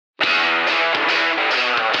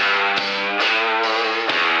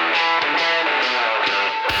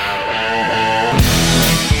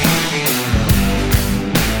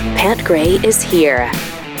Gray is here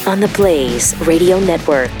on the Blaze Radio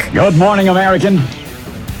Network. Good morning, American.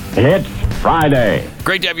 It's Friday.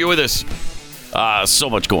 Great to have you with us. So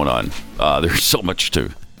much going on. There's so much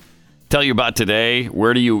to tell you about today.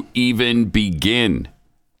 Where do you even begin?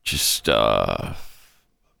 Just,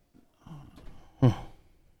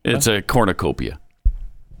 it's a cornucopia,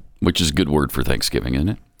 which is a good word for Thanksgiving, isn't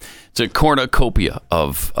it? It's a cornucopia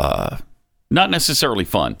of not necessarily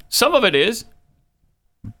fun. Some of it is,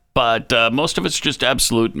 but most of it's just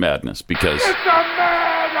absolute madness because... It's a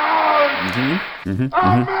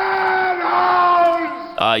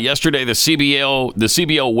madhouse! Yesterday, the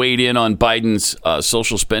CBO weighed in on Biden's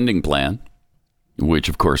social spending plan, which,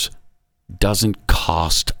 of course, doesn't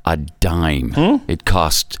cost a dime. It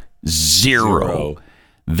costs zero.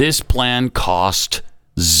 This plan cost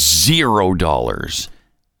 $0.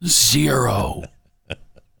 Zero.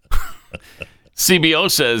 CBO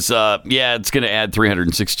says, it's going to add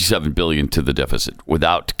 $367 billion to the deficit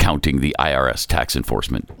without counting the IRS tax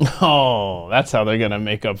enforcement. Oh, that's how they're going to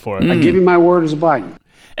make up for it. I give you my word as a Biden.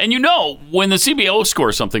 And when the CBO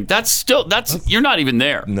scores something, that's you're not even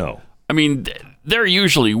there. No. I mean, they're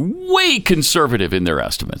usually way conservative in their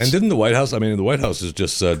estimates. And didn't the White House? I mean, the White House has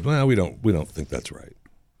just said, "Well, we don't think that's right."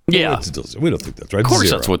 Yeah, we don't think that's right. Of course,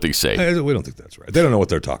 Zero. that's what they say. We don't think that's right. They don't know what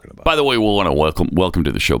they're talking about. By the way, we'll want to welcome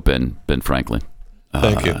to the show Ben Franklin.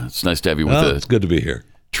 Thank you. It's nice to have you with us. It's good to be here.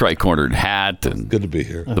 Tri-cornered hat and good to be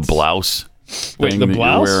here. The blouse. Wait, the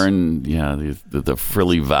blouse? You're wearing, the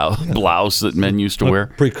frilly blouse that men used to wear.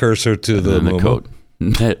 Precursor to the coat.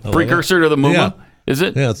 Precursor to the Muma? Yeah. Is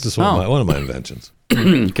it? Yeah, it's just one of my inventions.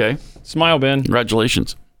 Okay. Smile, Ben.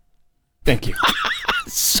 Congratulations. Thank you.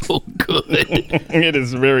 So good. It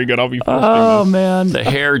is very good. I'll be posting Oh, this. man. The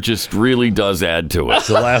hair just really does add to it. It's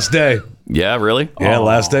the last day. Yeah, really? Yeah,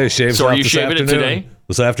 last day. Shaves So off are you this shaving afternoon. it today?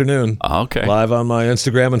 This afternoon. Okay. Live on my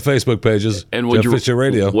Instagram and Facebook pages. And Jeff Fisher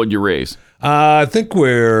Radio. What'd you raise? I think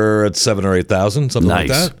we're at 7,000 or 8,000, something like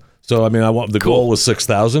Nice. that. So I mean, the goal was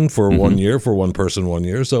 6,000 for 1 year, for one person 1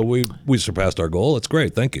 year. So we surpassed our goal. It's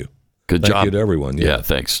great. Thank you. Good job. Thank you to everyone. Yeah,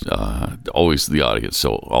 thanks. Always the audience,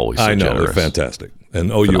 so always so I know, generous. they're fantastic. And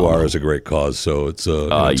OUR is a great cause, so it's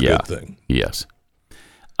a good thing. Yes.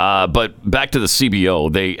 But back to the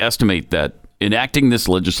CBO, they estimate that enacting this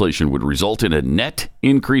legislation would result in a net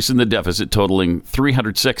increase in the deficit totaling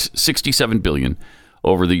 $367 billion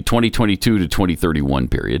over the 2022 to 2031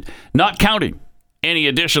 period, not counting any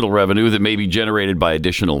additional revenue that may be generated by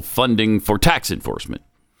additional funding for tax enforcement.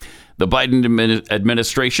 The Biden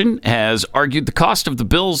administration has argued the cost of the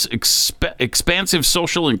bill's expansive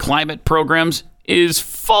social and climate programs is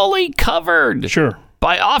fully covered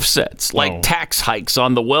by offsets like tax hikes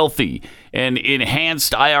on the wealthy and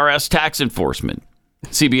enhanced IRS tax enforcement.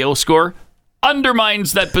 CBO score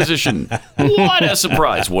undermines that position. What a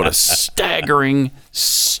surprise. What a staggering,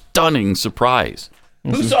 stunning surprise.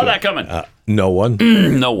 Who saw that coming? No one.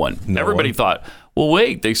 No one. Everybody thought, well,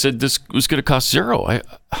 wait, they said this was going to cost zero.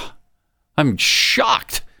 I'm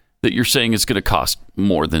shocked that you're saying it's going to cost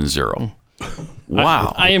more than zero.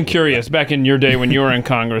 Wow. I am curious. Back in your day when you were in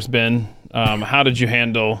Congress, Ben, how did you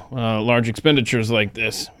handle large expenditures like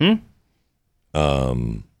this?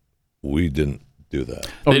 We didn't do that.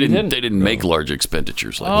 They didn't make large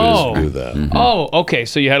expenditures like Oh. We didn't do that. Mm-hmm. Oh, okay.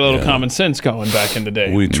 So you had a little common sense going back in the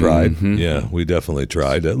day. We tried. Mm-hmm. Yeah, we definitely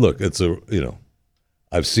tried. Look, it's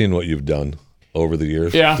I've seen what you've done over the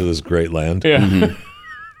years Yeah. to this great land. Yeah.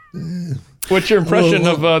 What's your impression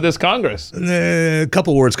of this Congress? A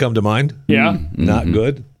couple words come to mind. Yeah. Not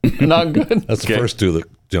good. Not good. That's the first two that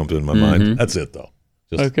jumped in my mind. That's it, though.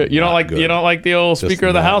 Just Okay. You don't like good. you don't like the old Just Speaker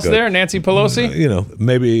of the not House good. there, Nancy Pelosi?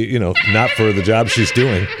 Maybe not for the job she's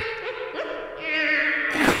doing.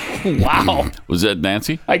 Wow. Was that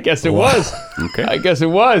Nancy? I guess it was. Okay. I guess it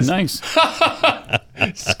was. Nice.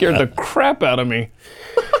 Scared the crap out of me.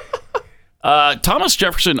 Thomas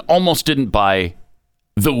Jefferson almost didn't buy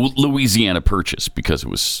the Louisiana Purchase because it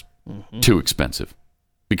was too expensive,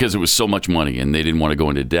 because it was so much money and they didn't want to go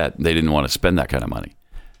into debt. They didn't want to spend that kind of money.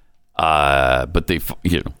 But they,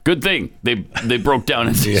 good thing they broke down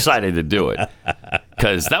and decided to do it,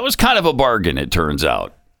 because that was kind of a bargain. It turns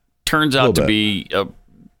out to be a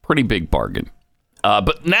pretty big bargain.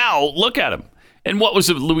 But now look at him. And what was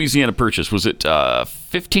the Louisiana Purchase? Was it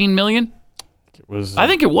 15 million? I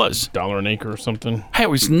think it was $1 an acre or something. Hey, it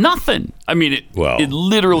was nothing. I mean, it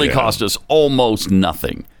literally cost us almost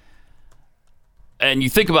nothing. And you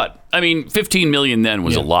think about, 15 million then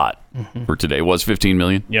was a lot for today. It was 15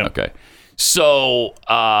 million? Yeah. Okay. So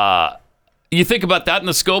you think about that in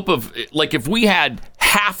the scope of, like, if we had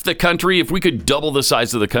half the country, if we could double the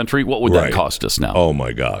size of the country, what would that cost us now? Oh,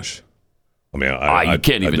 my gosh. I mean, you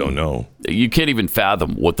can't even. I don't know. You can't even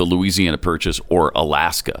fathom what the Louisiana Purchase or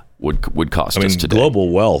Alaska would cost us today.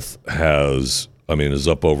 Global wealth is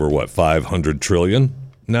up over what, 500 trillion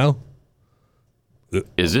now?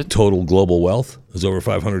 Is it? Total global wealth is over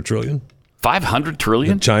 500 trillion. 500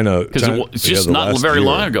 trillion? China, because it's just not very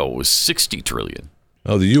long ago. It was 60 trillion.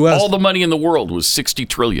 Oh, the U.S. All the money in the world was 60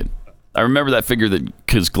 trillion. I remember that figure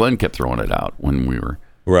because Glenn kept throwing it out when we were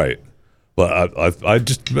right. But I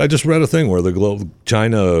just read a thing where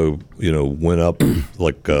China went up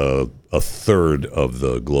like a third of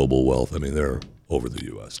the global wealth. I mean, they're over the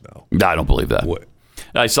U.S. now. I don't believe that. What?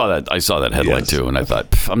 I saw that headline too, and I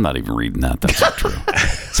thought, I'm not even reading that. That's not true.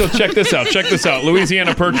 So check this out.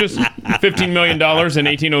 Louisiana Purchase, $15 million in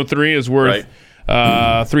 1803 is worth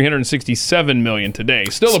 $367 million today.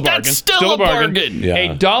 Still a bargain. That's still a bargain.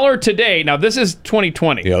 Yeah. $1 today. Now this is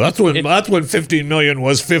 2020. Yeah, that's when 15 million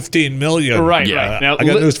was 15 million. Right. Yeah. Right. Now I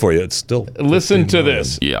got news for you. It's still listen to 15 million.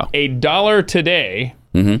 this. Yeah. $1 today,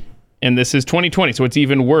 and this is 2020, so it's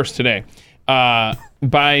even worse today.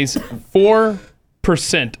 Buys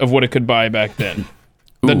 4% of what it could buy back then.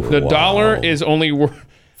 The dollar is only worth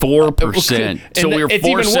 4%. So we were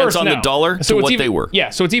 4 cents on the dollar to what they were. Yeah,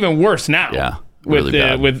 so it's even worse now. Yeah, really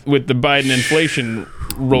bad. With the Biden inflation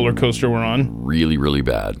roller coaster we're on. Really, really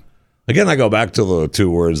bad. Again, I go back to the two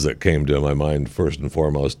words that came to my mind first and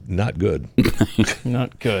foremost: not good.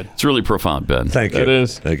 Not good. It's really profound, Ben. Thank you. It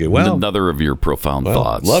is. Thank you. Well, another of your profound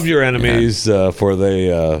thoughts. Love your enemies, for they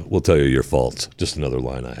will tell you your faults. Just another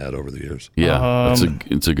line I had over the years. Yeah,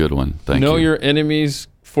 it's a good one. Thank you. Know your enemies,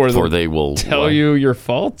 for they will tell you your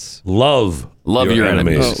faults. Love your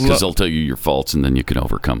enemies because they'll tell you your faults and then you can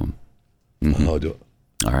overcome them. Mm-hmm. I'll do it.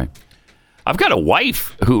 All right. I've got a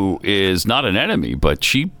wife who is not an enemy, but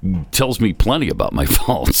she tells me plenty about my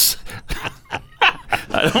faults.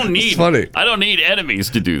 I don't need enemies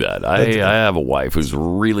to do that. I have a wife who's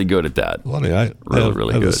really good at that. Funny, I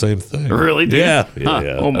really have good. the same thing. Really? Do? Yeah. Huh.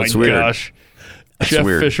 Yeah. Oh my That's weird. gosh. Chef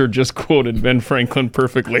weird. Fisher just quoted Ben Franklin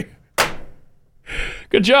perfectly.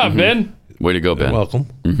 Good job, Ben. Way to go, Ben. Welcome.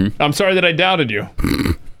 I'm sorry that I doubted you.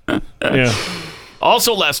 Yeah.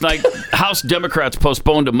 Also last night, House Democrats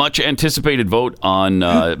postponed a much-anticipated vote on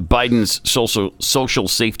Biden's social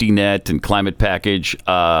safety net and climate package.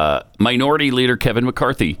 Minority Leader Kevin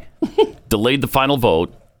McCarthy delayed the final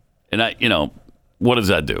vote. And, what does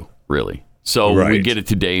that do, really? So we get it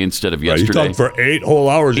today instead of yesterday. He talked for 8 whole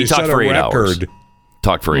hours. He talked for 8 hours.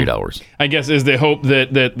 Talked for 8 hours. I guess is the hope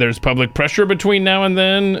that there's public pressure between now and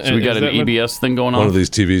then. So we got an EBS thing going on? One of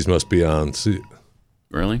these TVs must be on.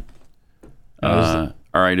 Really?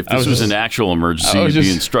 All right, if this was an actual emergency, you'd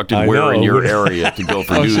be instructed where in your area to go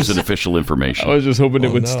for news and official information. I was just hoping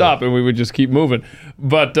it would stop and we would just keep moving.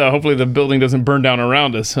 But hopefully the building doesn't burn down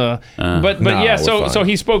around us. So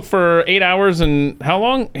he spoke for 8 hours and how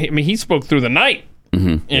long? He spoke through the night.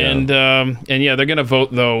 Mm-hmm. And they're going to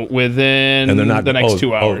vote, though, within the next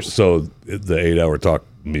 2 hours. So the 8 hour talk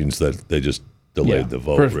means that they just delayed the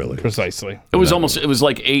vote, really. Precisely. It was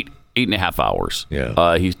like 8.5 hours.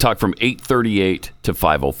 Yeah. He talked from 8:38 to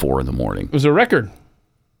 5:04 in the morning. It was a record.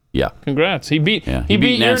 Yeah. Congrats. He beat Nancy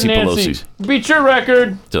Pelosi's. Beat your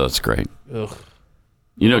record. So that's great. Ugh.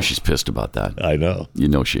 You know she's pissed about that. I know. You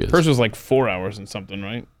know she is. Hers was like 4 hours and something,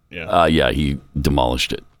 right? Yeah. He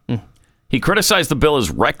demolished it. He criticized the bill as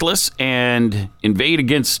reckless and inveighed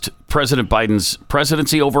against President Biden's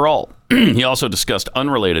presidency overall. He also discussed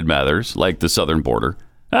unrelated matters like the southern border.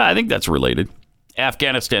 I think that's related.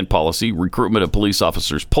 Afghanistan policy, recruitment of police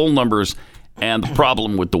officers, poll numbers, and the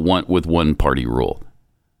problem with one party rule.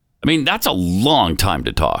 I mean, that's a long time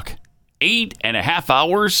to talk. 8.5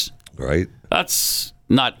 hours? Right. That's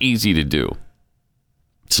not easy to do.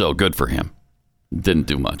 So good for him. Didn't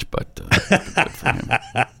do much, but good for him.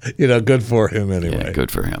 Good for him anyway. Yeah,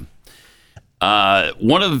 good for him.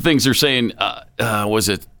 One of the things they're saying, was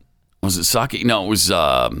it Psaki? No, it was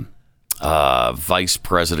Vice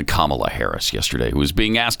President Kamala Harris yesterday, who was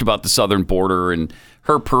being asked about the southern border and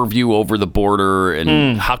her purview over the border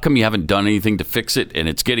and how come you haven't done anything to fix it and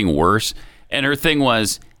it's getting worse. And her thing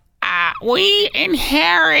was, we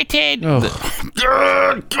inherited. I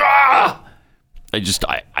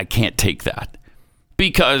can't take that.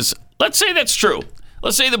 Because let's say that's true.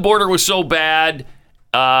 Let's say the border was so bad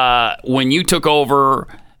when you took over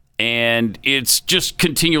and it's just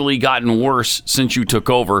continually gotten worse since you took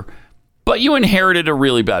over. But you inherited a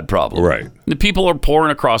really bad problem. Right. The people are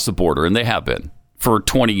pouring across the border, and they have been for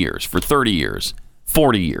 20 years, for 30 years,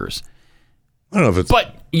 40 years. I don't know if it's...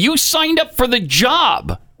 But you signed up for the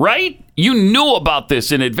job, right? You knew about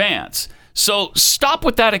this in advance. So stop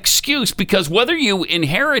with that excuse, because whether you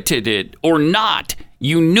inherited it or not,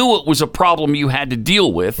 You knew it was a problem you had to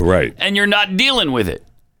deal with. Right. And you're not dealing with it.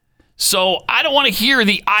 So I don't want to hear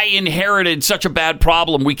I inherited such a bad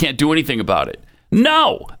problem, we can't do anything about it.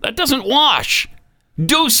 No, that doesn't wash.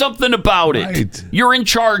 Do something about it. Right. You're in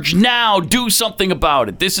charge now. Do something about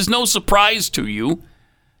it. This is no surprise to you.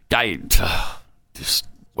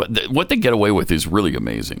 What they get away with is really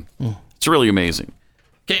amazing. It's really amazing.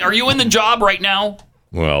 Okay, are you in the job right now?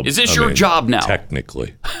 Well, is this your job now?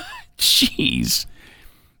 Technically. Jeez.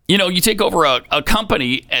 You take over a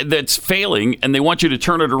company that's failing and they want you to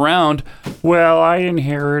turn it around. Well, I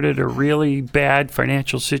inherited a really bad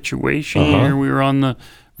financial situation here. We were on the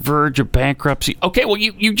verge of bankruptcy. Okay, well,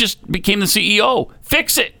 you just became the CEO.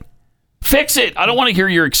 Fix it. Fix it. I don't want to hear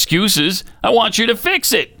your excuses. I want you to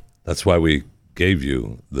fix it. That's why we gave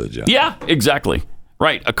you the job. Yeah, exactly.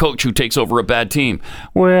 Right, a coach who takes over a bad team.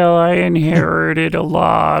 Well, I inherited a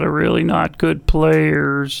lot of really not good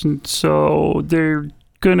players, and so they're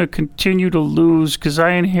going to continue to lose because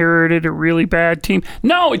I inherited a really bad team.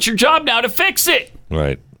 No, it's your job now to fix it.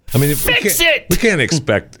 Right. I mean, fix it. You can't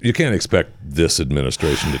expect this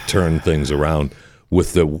administration to turn things around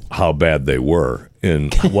with how bad they were.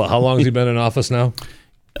 How long has he been in office now?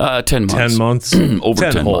 10 months. 10 months?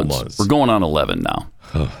 Over 10 whole months. We're going on 11 now.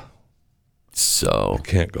 So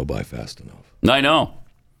can't go by fast enough. I know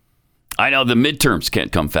the midterms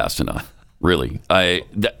can't come fast enough. Really,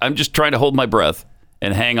 I'm just trying to hold my breath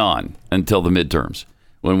and hang on until the midterms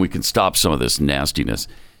when we can stop some of this nastiness.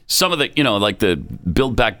 Some of the, like the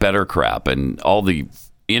Build Back Better crap and all the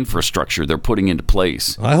infrastructure they're putting into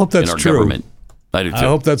place. I hope that's in our true. Government. I do too. I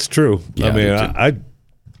hope that's true. Yeah, I mean,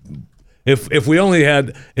 if we only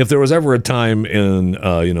had, if there was ever a time in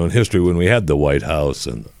in history when we had the White House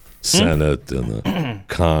and Senate and the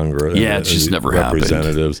Congress, it's just never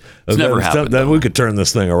representatives, happened. It's never happened. Then we could turn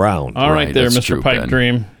this thing around. All right, there, Mr. True, Pipe Ben.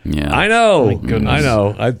 Dream. Yeah, I know. My goodness. I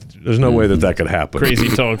know. There's no way that could happen. Crazy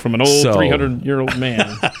talk from an old 300-year-old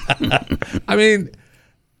man. I mean,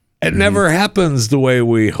 it never happens the way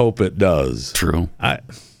we hope it does. True.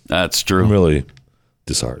 That's true. I'm really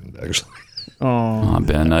disheartened, actually. Oh,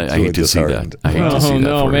 Ben, I hate to see that. I hate to see that.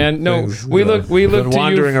 Oh no, for man! you. No, we look been to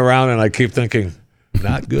wandering you. around, and I keep thinking,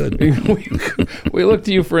 not good. We look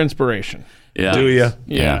to you for inspiration. Yeah. Do you?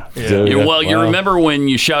 Yeah. Do ya? Well, you remember when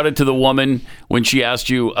you shouted to the woman when she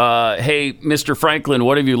asked you, "Hey, Mr. Franklin,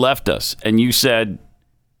 what have you left us?" And you said,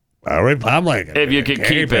 I'm like, if you could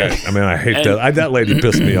keep it. I mean, I hate that. That lady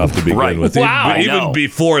pissed me off to begin Right. with. Wow. Even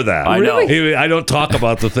before that. I know. I don't talk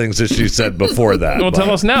about the things that she said before that. Well,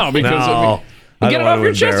 tell us now because No. get it off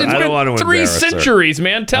your chest. It's been 3 centuries,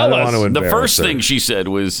 man. Tell us. the first thing she said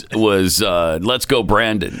was "Let's go,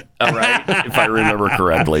 Brandon." All right, if I remember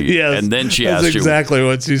correctly. Yes, and then she that's asked exactly you,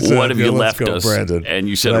 what she said. "What have you Let's left go, us?" Brandon. And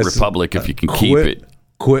you said And a I said, republic if you can keep it.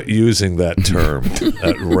 Quit using that term,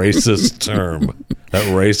 that racist term, that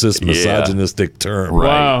racist, misogynistic term. Right.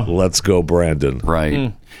 Wow. Let's go, Brandon.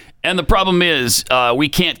 Right. And the problem is we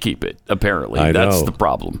can't keep it. Apparently, I that's know. the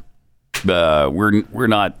problem. We're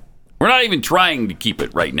not even trying to keep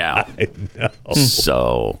it right now. I know.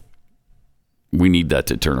 So we need that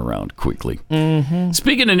to turn around quickly. Mm-hmm.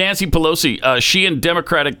 Speaking of Nancy Pelosi, she and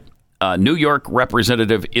Democratic New York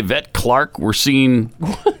Representative Yvette Clarke were seen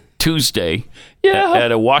Tuesday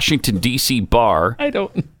at a Washington, D.C. bar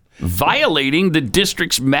violating the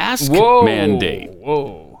district's mask mandate.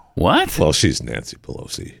 Whoa. What? Well, she's Nancy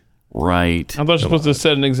Pelosi. Right. I thought you were supposed to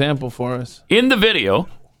set an example for us. In the video,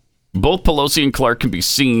 both Pelosi and Clarke can be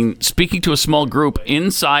seen speaking to a small group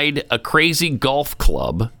inside a crazy golf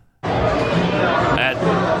club at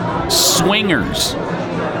Swingers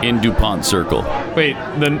in DuPont Circle. Wait,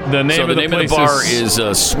 the name So of the the name of place the bar is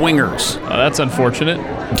Swingers. that's unfortunate.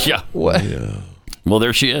 Yeah. What? Well,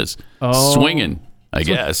 there she is. Swinging, I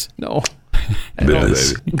guess. No. Yeah,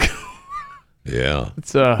 baby. Yeah.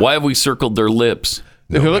 It's Why have we circled their lips?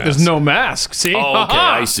 look, there's no mask. See? Oh, okay.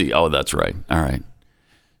 I see. Oh, that's right. All right.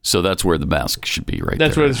 So that's where the mask should be, right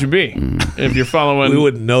That's there. where it should be. If you're following. We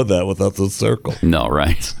wouldn't know that without the circle. No,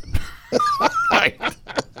 right. Right.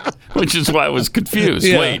 Which is why I was confused.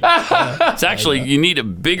 Yeah. Wait, it's actually, you need a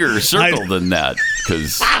bigger circle than that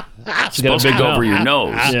because it's supposed to big go mouth. over your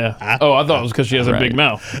nose. Yeah. Oh, I thought it was because she has a Right. big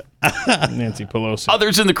mouth. Nancy Pelosi.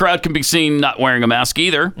 Others in the crowd can be seen not wearing a mask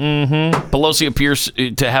either. Mm-hmm. Pelosi appears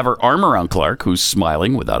to have her arm around Clarke, who's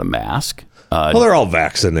smiling without a mask. Well, they're all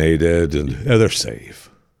vaccinated and they're safe.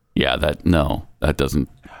 Yeah, that doesn't.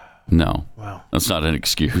 No. Wow. That's not an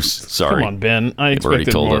excuse. Sorry. Come on, Ben. I already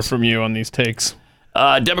expected told more us. from you on these takes.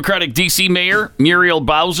 Democratic D.C. Mayor Muriel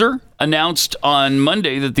Bowser announced on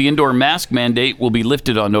Monday that the indoor mask mandate will be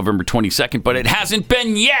lifted on November 22nd, but it hasn't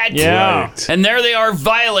been yet. Yeah. Right. And there they are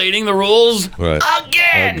violating the rules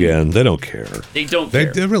again. Again, they don't care. They don't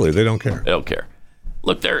care. They don't care. They don't care.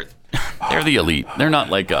 Look, they're the elite. They're not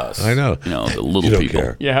like us. I know. You know, the little You don't people.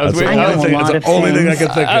 care. Yeah, I was That's waiting. the only thing I can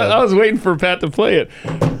think of. I was waiting for Pat to play it.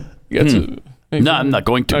 No, I'm not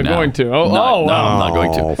going to I'm now. going to. No, I'm not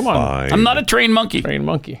going to. Come on. Fine. I'm not a trained monkey. Trained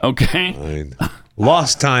monkey. Okay. Fine.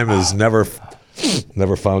 Lost time is never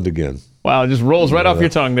found again. Wow, it just rolls right off your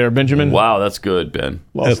tongue there, Benjamin. Wow, that's good, Ben.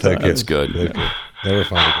 Lost Thank time. you. That's good. Thank you. Never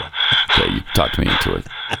found again. Okay, you talked me into it.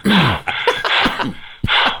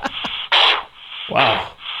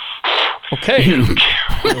 Wow. Okay.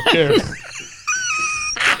 Okay.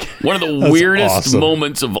 One of the weirdest awesome.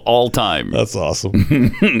 moments of all time. That's awesome.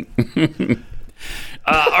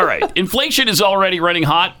 All right. Inflation is already running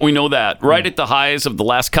hot. We know that. Right at the highs of the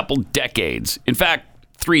last couple decades. In fact,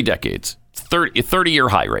 3 decades. 30-year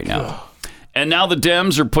high right now. And now the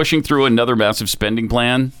Dems are pushing through another massive spending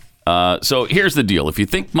plan. So here's the deal. If you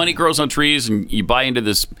think money grows on trees and you buy into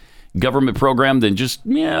this government program, then just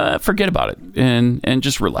forget about it and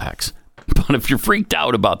just relax. But if you're freaked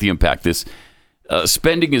out about the impact this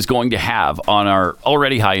spending is going to have on our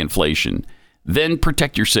already high inflation, then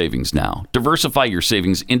protect your savings now. Diversify your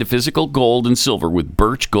savings into physical gold and silver with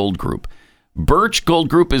Birch Gold Group. Birch Gold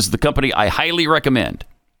Group is the company I highly recommend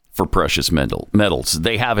for precious metals.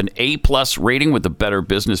 They have an A+ rating with the Better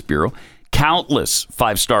Business Bureau, countless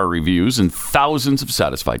 5-star reviews, and thousands of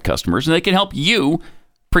satisfied customers, and they can help you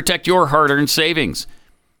protect your hard-earned savings.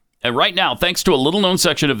 And right now, thanks to a little-known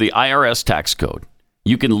section of the IRS tax code,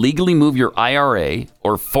 you can legally move your IRA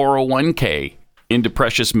or 401k into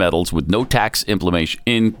precious metals with no tax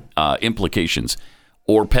implications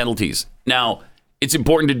or penalties. Now, it's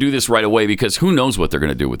important to do this right away because who knows what they're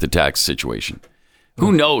going to do with the tax situation?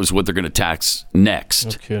 Who knows what they're going to tax next?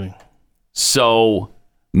 No kidding. So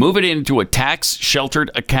move it into a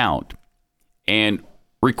tax-sheltered account and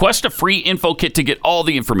request a free info kit to get all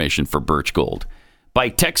the information for Birch Gold by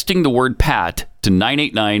texting the word PAT to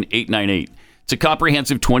 989-898. It's a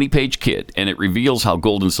comprehensive 20-page kit, and it reveals how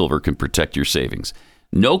gold and silver can protect your savings.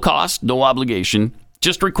 No cost, no obligation.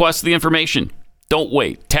 Just request the information. Don't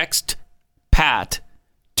wait. Text PAT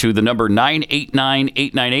to the number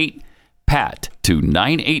 989-898. PAT to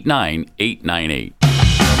 989-898.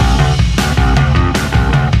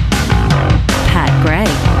 Pat Gray,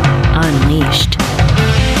 Unleashed.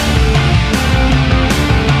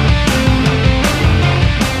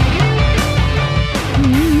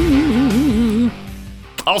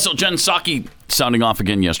 Also, Jen Psaki sounding off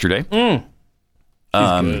again yesterday. She's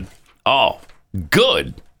good. Oh,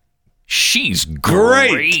 good. She's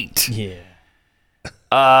great. Yeah.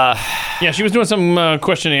 Yeah, she was doing some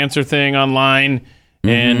question and answer thing online,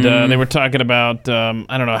 and they were talking about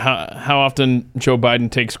I don't know how often Joe Biden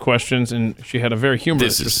takes questions, and she had a very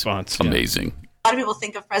humorous response. Amazing. A lot of people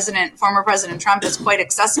think of former President Trump as quite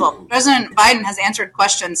accessible. President Biden has answered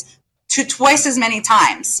questions twice as many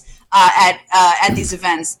times at these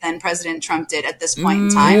events than President Trump did at this point in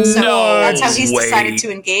time. So that's how he's decided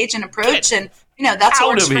to engage and approach, and that's what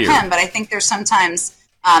works for him. But I think there's sometimes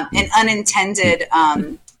an unintended,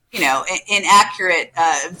 inaccurate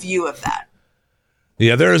view of that.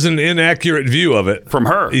 Yeah, there's an inaccurate view of it. From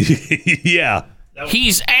her. Yeah.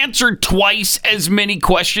 He's answered twice as many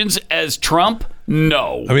questions as Trump?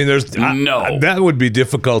 No. I mean, that would be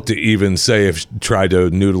difficult to even say if try to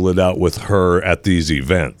noodle it out with her at these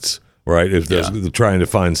events, right? If there's trying to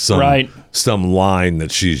find some line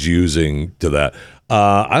that she's using to that.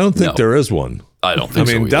 I don't think there is one. I don't think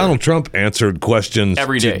so. I mean, Donald Trump answered questions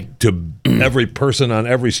every day to every person on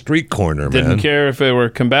every street corner, Didn't care if they were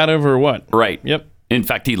combative or what. Right. Yep. In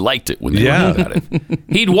fact, he liked it when they were combative.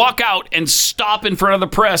 He'd walk out and stop in front of the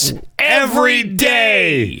press every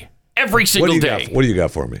day. Every single day. What do you got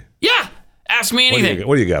for me? Yeah. Ask me anything.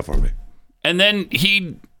 What do you got for me? And then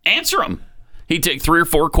he'd answer them. He'd take 3 or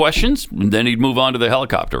 4 questions, and then he'd move on to the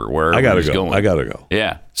helicopter where I gotta he's go. going. I gotta go.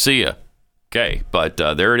 Yeah. See ya. Okay. But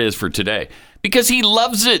there it is for today. Because he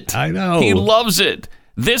loves it. I know. He loves it.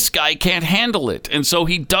 This guy can't handle it. And so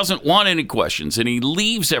he doesn't want any questions. And he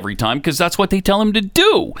leaves every time because that's what they tell him to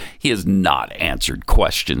do. He has not answered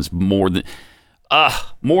questions more than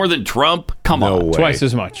Trump. Come on. Way. Twice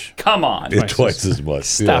as much. Come on. Twice as much.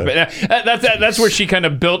 Stop it. That's where she kind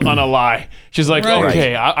of built on a lie. She's like,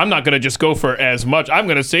 okay, I'm not going to just go for as much. I'm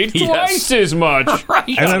going to say twice as much.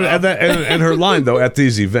 Right. And her line, though, at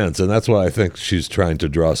these events, and that's why I think she's trying to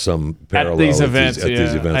draw some parallel at these events.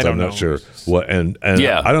 I'm not sure what. And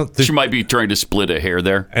I don't think she might be trying to split a hair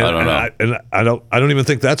there. I don't know. And I don't even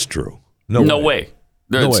think that's true. No way.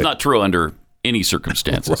 That's not true under any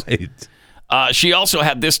circumstances. Right. She also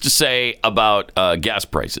had this to say about gas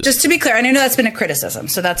prices. Just to be clear, and I know that's been a criticism,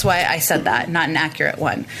 so that's why I said that, not an accurate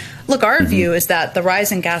one. Look, our view is that the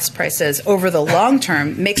rise in gas prices over the long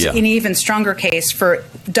term makes an even stronger case for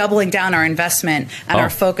doubling down our investment and our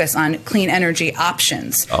focus on clean energy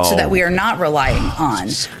options so that we are not relying on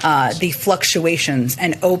the fluctuations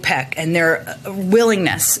and OPEC and their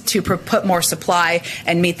willingness to put more supply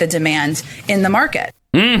and meet the demand in the market.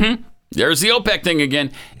 Mm-hmm. There's the OPEC thing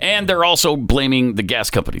again, and they're also blaming the gas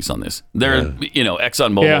companies on this. They're,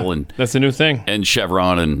 ExxonMobil and that's the new thing, and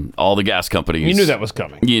Chevron and all the gas companies. You knew that was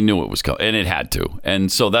coming. You knew it was coming, and it had to,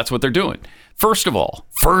 and so that's what they're doing. First of all,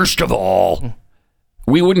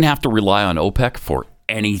 we wouldn't have to rely on OPEC for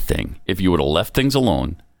anything if you would have left things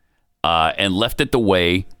alone and left it the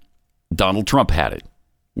way Donald Trump had it.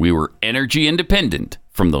 We were energy independent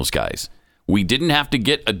from those guys. We didn't have to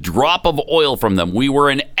get a drop of oil from them. We were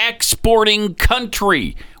an exporting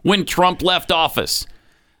country when Trump left office.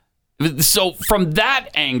 So from that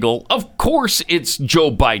angle, of course, it's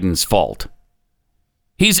Joe Biden's fault.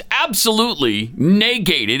 He's absolutely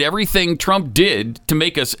negated everything Trump did to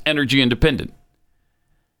make us energy independent.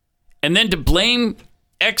 And then to blame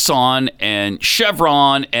Exxon and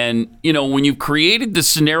Chevron and, when you've created the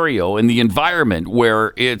scenario and the environment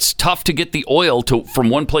where it's tough to get the oil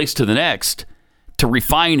from one place to the next, to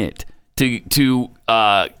refine it, to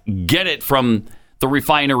get it from the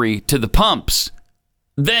refinery to the pumps,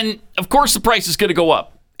 then, of course, the price is going to go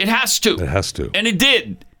up. It has to. It has to. And it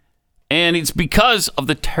did. And it's because of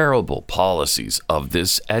the terrible policies of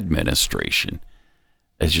this administration.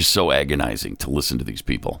 It's just so agonizing to listen to these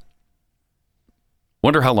people.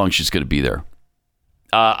 Wonder how long she's going to be there.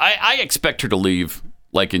 I expect her to leave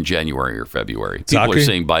like in January or February. People are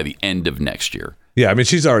saying by the end of next year. Yeah, I mean,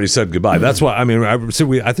 she's already said goodbye. That's why, I mean, I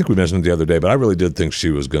think we mentioned it the other day, but I really did think she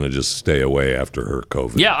was going to just stay away after her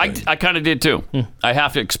COVID. Yeah, I kind of did too. I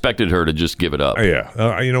half expected her to just give it up.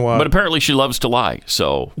 Yeah. You know what? But apparently she loves to lie,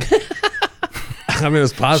 so... I mean,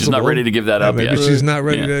 it's possible. She's not ready to give that up maybe yet. She's not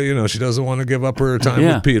ready to, she doesn't want to give up her time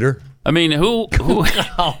with Peter. I mean, who?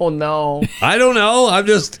 Oh, no. I don't know. I'm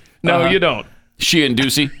just... No, you don't. She and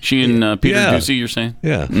Ducey? She and Peter Ducey, you're saying?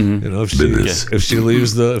 Yeah. Mm-hmm. If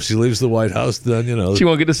she leaves the White House, then, she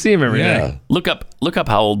won't get to see him every day. Look up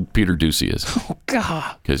how old Peter Ducey is. Oh,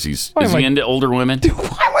 God. Because is he into older women?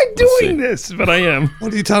 Why am I doing this? But I am.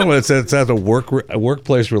 What are you talking about? It's a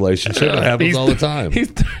workplace relationship. It happens all the time. He's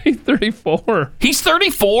 34. He's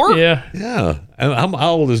 34? Yeah. Yeah. And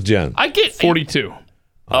how old is Jen? I get 42.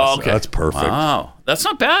 Oh, okay. That's perfect. Wow. That's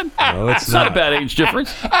not bad. No, it's not a bad age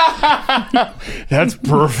difference. That's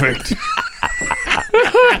perfect.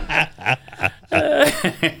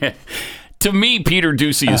 To me, Peter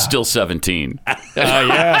Ducey is still 17.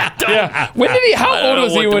 Yeah. When did he? How old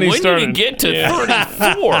was he when he started? When did he get to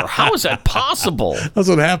 34? How is that possible? That's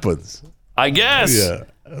what happens. I guess. Yeah.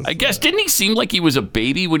 I guess. Didn't he seem like he was a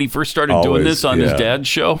baby when he first started doing this on his dad's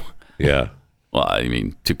show? Yeah. Well, I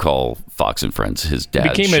mean, to call Fox and Friends his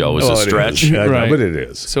dad's show is a stretch. Right. But it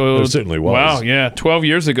is. So it certainly was. Wow, yeah. 12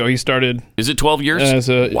 years ago, he started. Is it 12 years?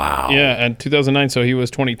 Wow. Yeah, and 2009, so he was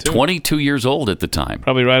 22. 22 years old at the time.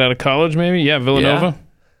 Probably right out of college, maybe. Yeah, Villanova.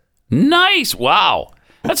 Yeah. Nice. Wow.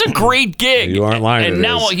 That's a great gig. You aren't lying. And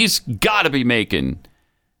now he's got to be making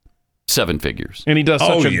 7 figures. And he does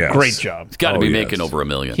such a great job. He's got to be making over $1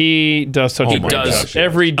 million. He does such a great job.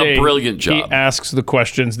 Every day, a brilliant job. He asks the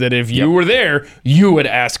questions that if you were there, you would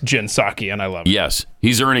ask Jen Psaki, and I love it. Yes,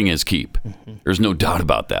 he's earning his keep. There's no doubt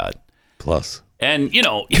about that. Plus. And,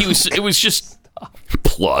 it was just...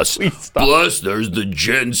 Plus, there's the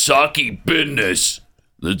Jen Psaki business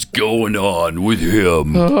that's going on with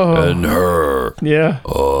him and her. Yeah.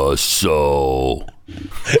 So...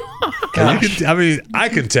 I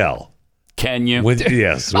can tell. Can you?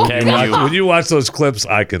 Yes. When you watch those clips,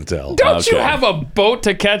 I can tell. Don't you have a boat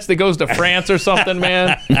to catch that goes to France or something,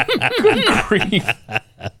 man? Good grief.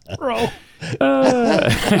 Bro.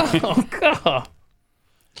 Oh, God.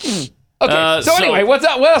 Okay, so anyway, what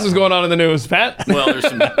else is going on in the news, Pat? Well, there's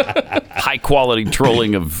some high-quality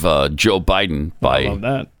trolling of Joe Biden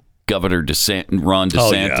by Governor Ron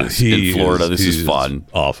DeSantis in Florida. This is fun.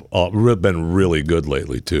 Been really good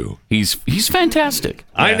lately too. He's fantastic.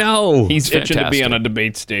 Yeah. I know. He's itching to be on a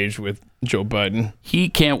debate stage with Joe Biden. He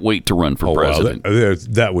can't wait to run for president. Wow.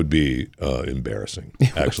 That would be embarrassing,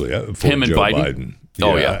 actually. For him and Joe Biden.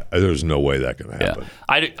 Yeah, there's no way that can happen.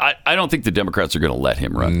 Yeah. I don't think the Democrats are going to let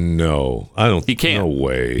him run. No, I don't. He can't. No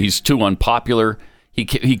way. He's too unpopular. He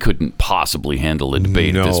couldn't possibly handle a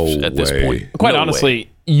debate at this point. Quite honestly,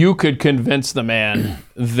 you could convince the man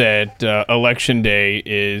that election day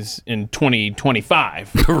is in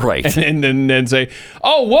 2025. Right. And then say,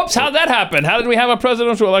 oh, whoops, how'd that happen? How did we have a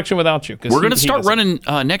presidential election without you? We're going to start running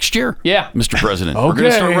next year. Yeah. Mr. President. Okay. We're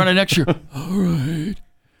going to start running next year. All right.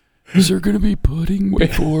 Is there going to be pudding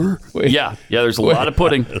before? Yeah, there's a lot of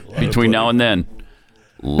pudding between now and then.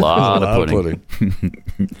 A lot of pudding.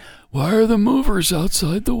 Why are the movers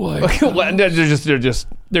outside the White House? Well, they're just.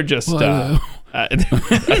 I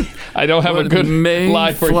don't have a good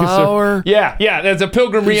lie for you, sir. Yeah. There's a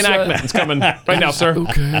pilgrim reenactment. It's coming right now, sir.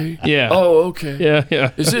 Okay. Yeah. Oh, okay.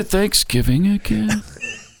 Yeah. Is it Thanksgiving again?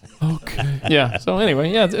 Okay. Yeah. So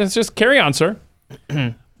anyway, it's just carry on, sir.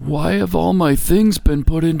 Why have all my things been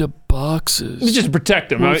put into boxes? Just protect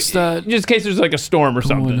them. What's that? Just in case there's like a storm or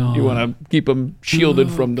something. on? You want to keep them shielded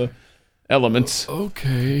from the elements.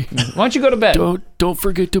 Okay. Why don't you go to bed? Don't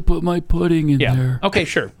forget to put my pudding in there. Okay,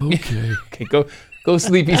 sure. Okay. Okay, go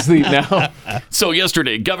sleepy sleep now. So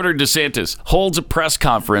yesterday, Governor DeSantis holds a press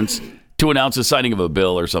conference to announce the signing of a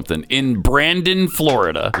bill or something in Brandon,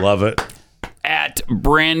 Florida. Love it. At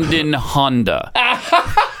Brandon Honda.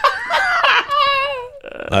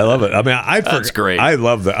 I love it. I mean, That's great. I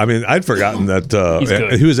love that. I mean, I'd forgotten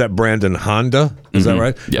that he was at Brandon Honda. Is that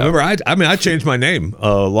right? Yeah. Remember, I changed my name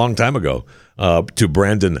a long time ago to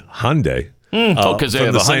Brandon Hyundai. Because they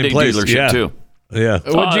have a Hyundai dealership too. Yeah.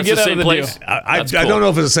 What'd you get out of the place? deal? I don't know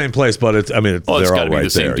if it's the same place, but they're all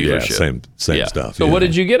right there. Yeah, same stuff. So what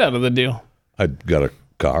did you get out of the deal? I got a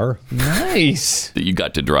car. Nice. That you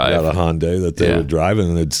got to drive. Got a Hyundai that they would drive,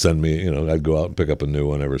 and they'd send me. I'd go out and pick up a new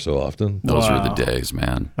one every so often. Those were the days,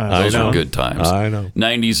 man. I Those know. were good times. I know.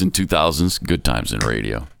 90s and 2000s, good times in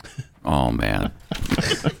radio. Oh, man.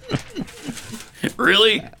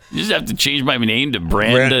 Really? You just have to change my name to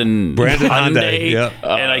Brandon Hyundai. Yeah.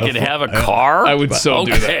 And I can have a car? I would do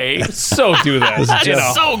that. So do that.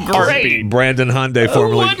 That's so great. Brandon Hyundai,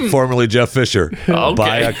 formerly Jeff Fisher. Okay.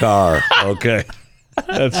 Buy a car. Okay.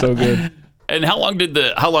 That's so good. And how long did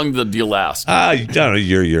the deal last? I don't know, a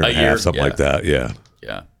year and a half, something like that. Yeah.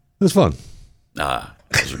 Yeah. It was fun.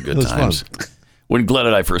 Those were good times. Fun. When Glenn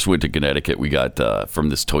and I first went to Connecticut, we got from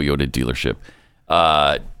this Toyota dealership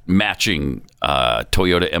matching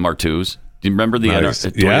Toyota MR2s. Do you remember the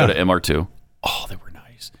Toyota MR2? Oh, they were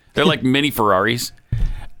nice. They're like mini Ferraris.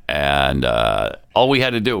 And all we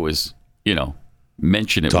had to do was,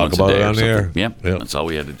 mention it once a day or something. Yep. That's all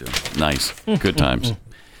we had to do. Nice. Good times.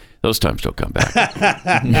 Those times don't come back.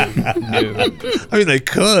 I mean, they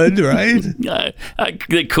could, right?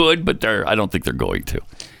 They could, but I don't think they're going to.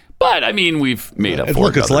 But I mean, we've made up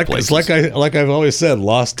for it. It's like I've always said,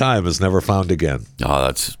 lost time is never found again. Oh,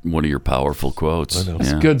 that's one of your powerful quotes. I know.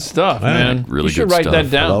 That's good stuff, man. Really, you should write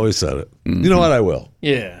that down. I've always said it. Mm-hmm. You know what? I will.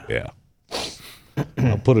 Yeah. Yeah.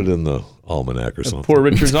 I'll put it in the almanac or something. Poor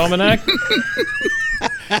Richard's almanac.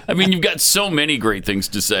 I mean, you've got so many great things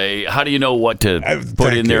to say. How do you know what to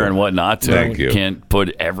put in there and what not to? Thank you. You can't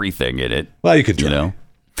put everything in it. Well, you could try.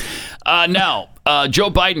 Now, Joe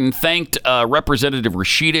Biden thanked Representative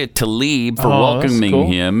Rashida Tlaib for welcoming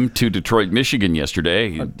him to Detroit, Michigan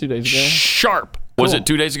yesterday. 2 days ago. Sharp. Was it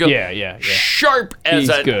 2 days ago? Yeah. Sharp as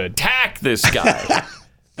an attack, this guy.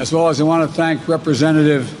 As well as I want to thank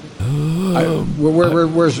Representative.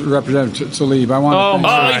 Where's Representative Tlaib? I want to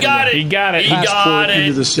thank he got it. He got it. Passport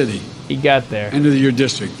into the city. He got there. Into your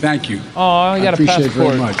district. Thank you. Oh, he got a passport. Appreciate it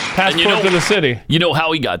very much. Passport to the city. You know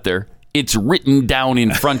how he got there? It's written down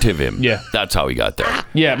in front of him. Yeah. That's how he got there.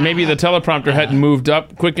 Yeah, maybe the teleprompter hadn't moved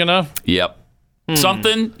up quick enough. Yep.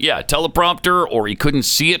 Something, teleprompter, or he couldn't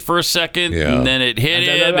see it for a second, and then it hit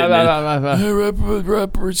him.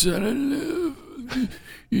 Representative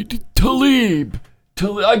Tlaib.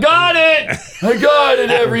 I got it,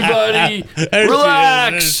 everybody.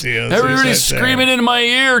 Relax. Everybody's screaming in my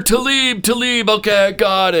ear. Tlaib. Okay, I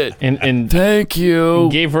got it. And thank you.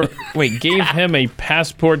 Gave him a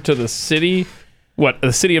passport to the city. What,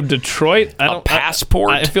 the city of Detroit? A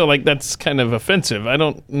passport? I feel like that's kind of offensive.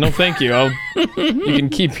 No, thank you. You can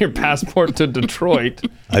keep your passport to Detroit.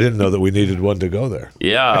 I didn't know that we needed one to go there.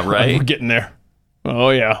 Yeah, right. We're getting there. Oh,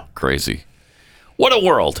 yeah. Crazy. What a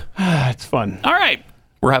world. It's fun. All right.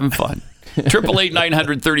 We're having fun.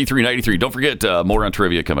 888-900-3393. Don't forget, more on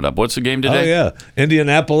trivia coming up. What's the game today? Oh, yeah.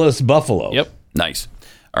 Indianapolis, Buffalo. Yep. Nice.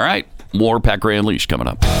 All right. More Pat Gray Unleashed coming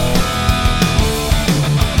up.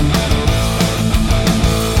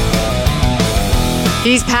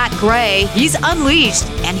 He's Pat Gray. He's unleashed,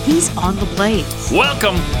 and he's on the Blaze.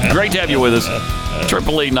 Welcome. Great to have you with us.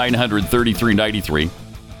 888-900-3393.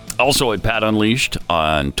 Also at Pat Unleashed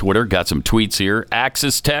on Twitter. Got some tweets here.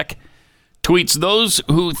 Axis Tech Tweets, those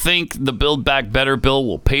who think the Build Back Better bill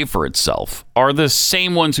will pay for itself are the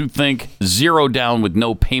same ones who think zero down with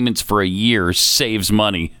no payments for a year saves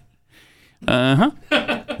money.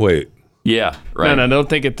 Wait. Yeah, right. No, don't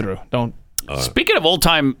think it through. Don't. Speaking of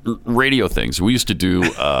old-time radio things, we used to do,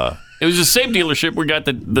 it was the same dealership we got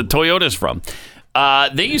the Toyotas from.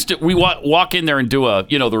 They used to, we walk in there and do the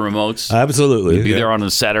remotes. Absolutely. We'd be there on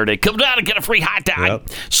a Saturday. Come down and get a free hot dog. Yep.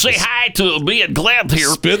 Say hi to me and Glenn here.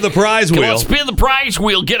 Spin the prize Come wheel. on, spin the prize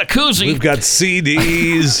wheel. Get a koozie. We've got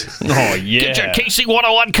CDs. Oh, yeah. Get your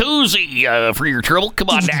KC-101 koozie for your trouble. Come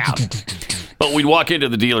on down. But we'd walk into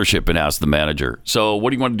the dealership and ask the manager, so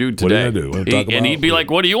what do you want to do today? What do you want to do? And he'd be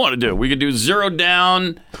like, what do you want to do? We could do zero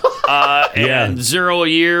down and zero a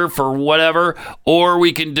year for whatever, or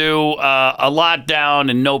we can do a lot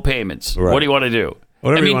down and no payments. Right. What do you want to do?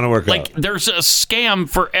 Whatever you want to work out. There's a scam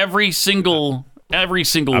for every single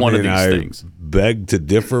one of these things. Beg to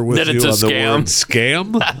differ with you on the word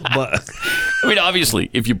scam. But I mean,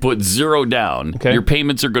 obviously, if you put zero down, your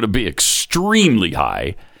payments are going to be extremely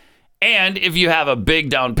high. And if you have a big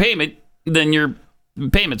down payment, then your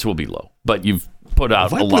payments will be low. But you've put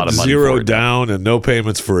out a lot of money. Zero down and no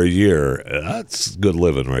payments for a year. That's good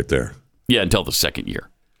living right there. Yeah, until the second year.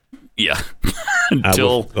 Yeah.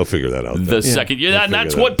 Until I'll figure that out. The second year. And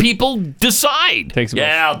that's what people decide.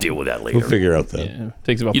 I'll deal with that later. We'll figure out that. Yeah.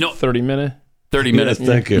 Takes about 30 minutes. 30 minutes.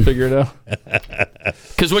 Thank you. Figure it out.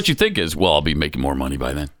 Because what you think is, well, I'll be making more money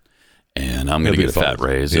by then. And I'm going to get a fat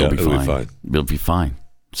raise. It'll be fine. It'll be fine.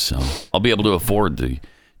 So I'll be able to afford the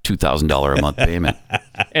 $2,000 a month payment.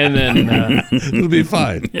 And then it'll be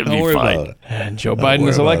fine. It'll be fine. About it. And Joe Biden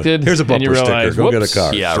is elected. Here's a bumper and you realize, sticker. Go get a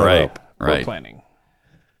car. Yeah, Shut right. up. Right. Planning.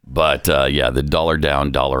 But the dollar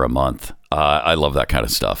down, dollar a month. I love that kind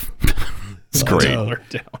of stuff. It's great.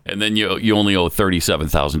 And then you only owe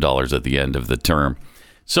 $37,000 at the end of the term.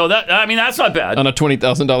 So that's not bad. On a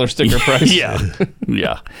 $20,000 sticker price.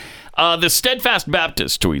 Yeah. The Steadfast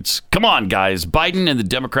Baptist tweets, come on, guys. Biden and the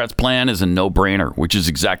Democrats' plan is a no-brainer, which is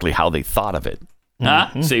exactly how they thought of it.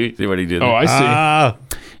 See what he did there? Oh, I see.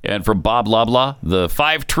 And from Bob Loblaw, the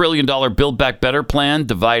 $5 trillion Build Back Better plan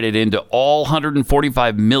divided into all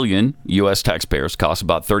 145 million U.S. taxpayers costs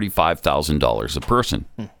about $35,000 a person.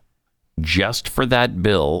 Just for that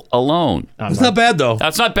bill alone. That's not bad, though.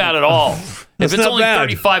 That's not bad at all. If it's only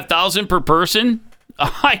 $35,000 per person,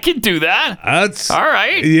 I can do that. That's all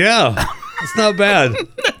right. Yeah. It's not bad.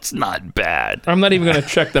 That's not bad. I'm not even going to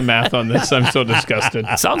check the math on this. I'm so disgusted.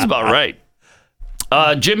 Sounds about right.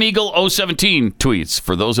 Jim Eagle 017 tweets,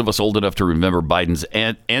 for those of us old enough to remember Biden's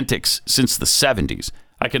antics since the 70s,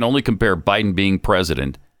 I can only compare Biden being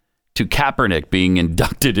president to Kaepernick being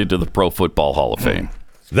inducted into the Pro Football Hall of Fame.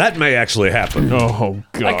 That may actually happen. Oh,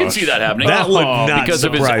 God. I can see that happening. That would not because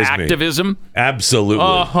of his surprise activism. Me. Absolutely.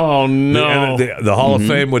 Oh, no. The Hall of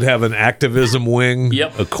Fame would have an activism wing,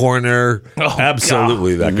 a corner.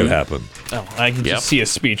 Absolutely, that could happen. Oh, I can just see a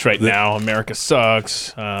speech right now. America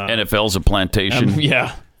sucks. NFL's a plantation.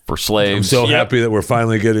 For slaves. I'm so happy that we're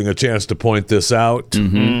finally getting a chance to point this out.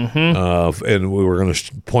 And we were going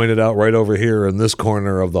to point it out right over here in this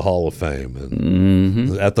corner of the Hall of Fame.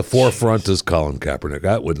 And at the forefront is Colin Kaepernick.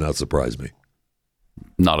 That would not surprise me.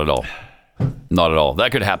 Not at all. Not at all.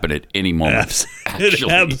 That could happen at any moment. It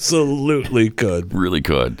absolutely could. Really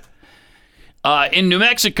could. In New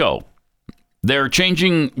Mexico, they're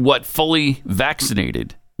changing what fully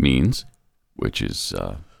vaccinated means, which is...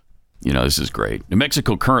 this is great. New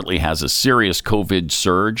Mexico currently has a serious COVID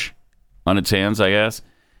surge on its hands, I guess.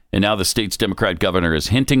 And now the state's Democrat governor is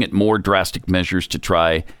hinting at more drastic measures to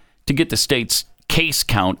try to get the state's case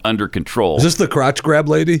count under control. Is this the crotch grab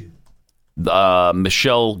lady?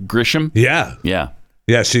 Michelle Grisham? Yeah. Yeah.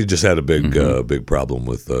 Yeah, she just had a big problem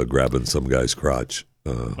with grabbing some guy's crotch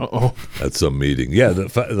at some meeting. Yeah,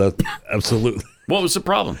 absolutely. What was the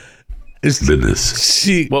problem?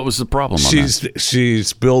 What was the problem? She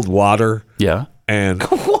spilled water. Yeah, and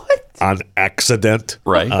on accident,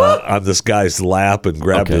 right, on this guy's lap and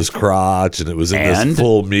grabbed his crotch, and it was in this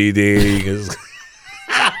full meeting.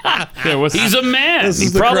 He's a man.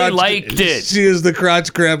 He probably liked it. She is the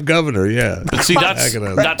crotch grab governor. Yeah, but see,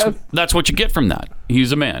 that's what you get from that.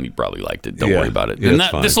 He's a man. He probably liked it. Don't worry about it. And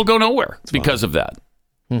this will go nowhere because of that.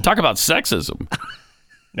 Talk about sexism.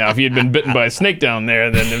 Now, if you'd been bitten by a snake down there,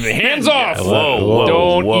 then hands off. Whoa,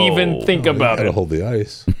 Don't even think about it. Gotta hold the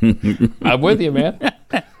ice. I'm with you, man.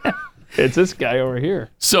 It's this guy over here.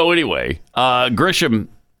 So anyway, Grisham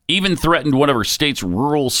even threatened one of her state's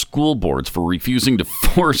rural school boards for refusing to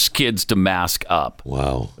force kids to mask up.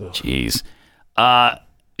 Wow. Jeez.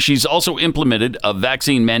 She's also implemented a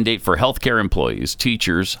vaccine mandate for healthcare employees,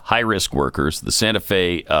 teachers, high-risk workers, the Santa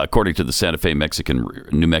Fe, according to the Santa Fe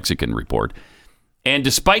New Mexican report. And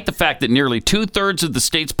despite the fact that nearly 2/3 of the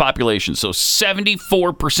state's population, so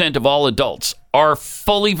 74% of all adults, are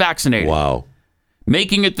fully vaccinated. Wow.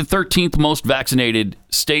 Making it the 13th most vaccinated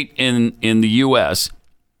state in the U.S.,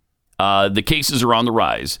 the cases are on the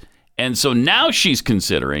rise. And so now she's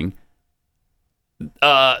considering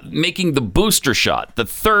making the booster shot, the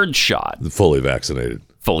third shot. Fully vaccinated.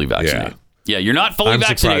 Fully vaccinated. Yeah, you're not fully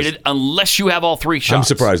vaccinated unless you have all 3 shots. I'm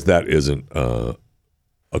surprised that isn't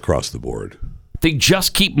across the board. They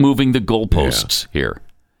just keep moving the goalposts here.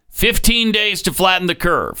 15 days to flatten the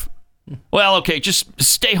curve. Well, okay, just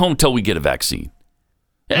stay home till we get a vaccine.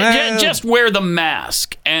 Just wear the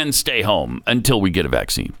mask and stay home until we get a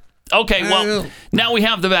vaccine. Okay, well, now we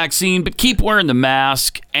have the vaccine, but keep wearing the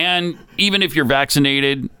mask, and even if you're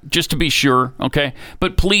vaccinated, just to be sure, okay?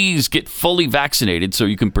 But please get fully vaccinated so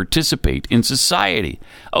you can participate in society.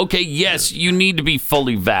 Okay, yes, you need to be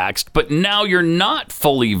fully vaxxed, but now you're not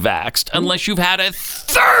fully vaxxed unless you've had a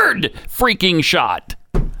 3rd freaking shot.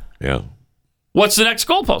 Yeah. What's the next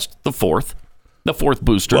goalpost? The 4th. The 4th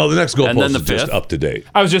booster. Well, the next goalpost and then the is just 5th. up to date.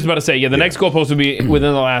 I was just about to say, the next goalpost would be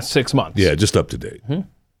within the last 6 months. Yeah, just up to date.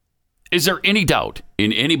 Is there any doubt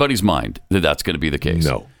in anybody's mind that that's going to be the case?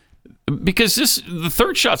 No. Because the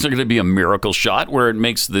 3rd shot's not going to be a miracle shot where it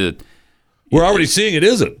makes the... We're already seeing it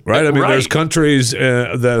isn't, right? I mean, there's countries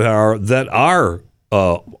that are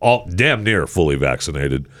all damn near fully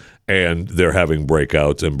vaccinated, and they're having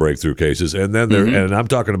breakouts and breakthrough cases. And then and I'm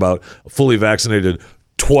talking about fully vaccinated,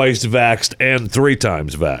 twice vaxxed, and 3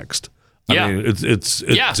 times vaxxed. I mean,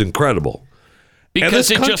 it's incredible.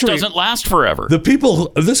 Because it just doesn't last forever.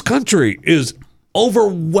 This country is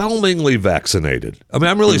overwhelmingly vaccinated. I mean,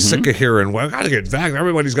 I'm really sick of hearing, well, I got to get vaxxed.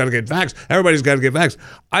 Everybody's got to get vaxxed. Everybody's got to get vaxxed.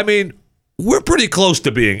 I mean, we're pretty close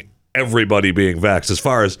to being everybody being vaxxed as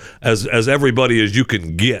far as everybody as you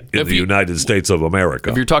can get in the United States of America.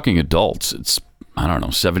 If you're talking adults, it's, I don't know,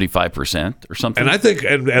 75% or something. And I think,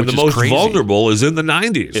 and the most vulnerable is in the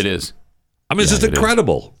 90s. It is. I mean, it's just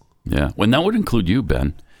incredible. Yeah. Well, that would include you,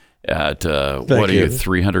 Ben. At what are you,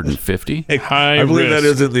 350? I believe that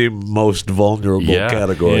is in the most vulnerable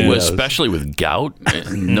category. Well, especially with gout.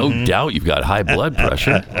 No doubt you've got high blood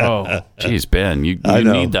pressure. Oh, geez, Ben, you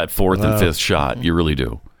need that 4th and 5th shot. You really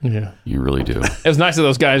do. Yeah, you really do. It was nice of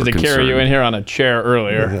those guys to carry you in here on a chair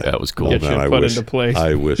earlier. That was cool. Get you put into place.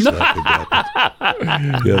 I wish that could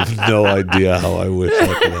happen. You have no idea how I wish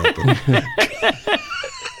that could happen.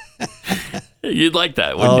 You'd like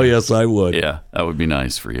that, wouldn't you? Oh, yes, I would. Yeah, that would be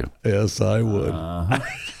nice for you. Yes, I would.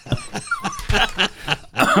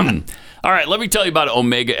 All right, let me tell you about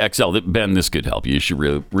Omega XL. Ben, this could help you. You should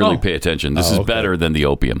really pay attention. This is better than the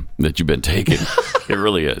opium that you've been taking. It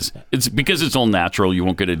really is. It's because it's all natural. You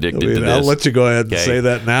won't get addicted to this. I'll let you go ahead and say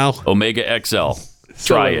that now. Omega XL.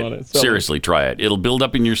 Try it. Seriously, try it. It'll build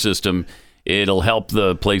up in your system. It'll help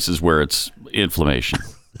the places where it's inflammation.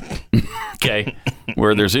 Okay,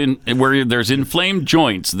 where there's inflamed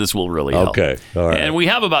joints, this will really help. Okay, all right. And we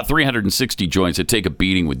have about 360 joints that take a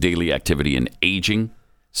beating with daily activity and aging.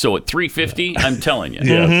 So at 350, I'm telling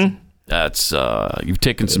you, that's you've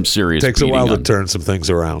taken some serious. Takes a while to turn some things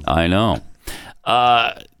around. I know.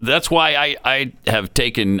 That's why I have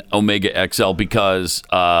taken Omega XL because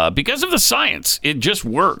of the science. It just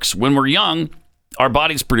works. When we're young, our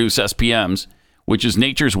bodies produce SPMs, which is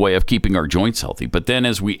nature's way of keeping our joints healthy. But then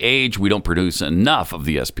as we age, we don't produce enough of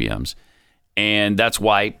the SPMs. And that's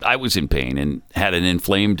why I was in pain and had an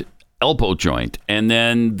inflamed elbow joint. And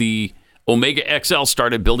then the Omega XL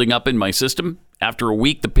started building up in my system. After a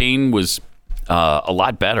week, the pain was a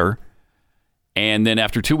lot better. And then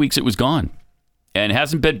after 2 weeks, it was gone. And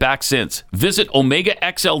hasn't been back since. Visit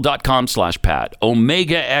OmegaXL.com/Pat.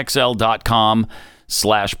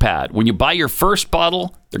 OmegaXL.com/Pat. When you buy your first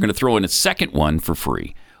bottle, they're going to throw in a second one for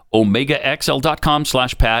free.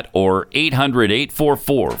 OmegaXL.com/Pat or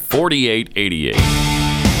 800-844-4888.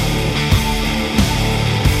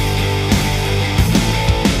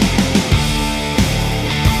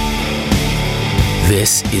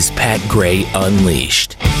 This is Pat Gray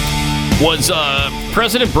Unleashed. Was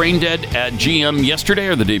President brain dead at GM yesterday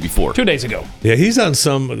or the day before? 2 days ago. Yeah, he's on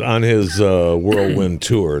his whirlwind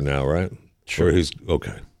tour now, right? Sure. He's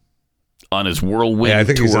okay. On his whirlwind tour. I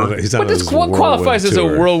think he's on his what qualifies as a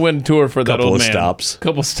whirlwind tour for that old man?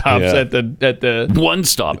 Couple stops at the one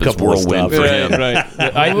stop is whirlwind for him. Right.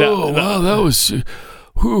 Wow, that was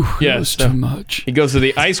that was too much. He goes to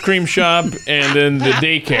the ice cream shop and then the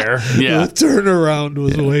daycare. Yeah. The turnaround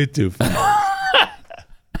was way too fast.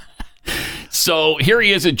 So here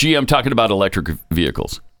he is at GM talking about electric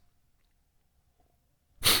vehicles.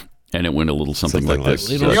 And it went a little something like this.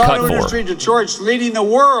 The auto industry in Detroit's leading the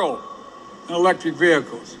world in electric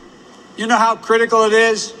vehicles. You know how critical it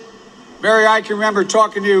is? Barry, I can remember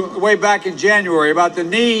talking to you way back in January about the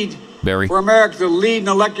need for America to lead in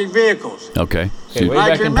electric vehicles. Okay.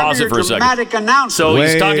 I can pause it for a second. So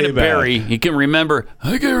he's talking to Barry. He can remember.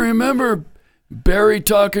 I can remember Barry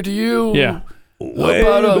talking to you. Yeah.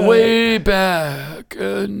 Way back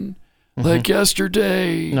and like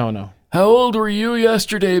yesterday. No. How old were you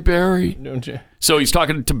yesterday, Barry? Don't you? So he's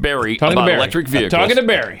talking to Barry about electric vehicles. Talking to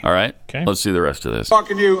Barry. All right. Okay. Let's see the rest of this.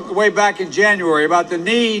 Talking to you way back in January about the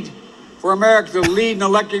need for America to lead in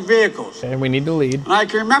electric vehicles. And we need to lead. And I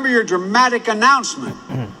can remember your dramatic announcement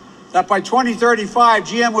that by 2035,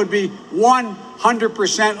 GM would be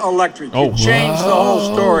 100% electric. You changed the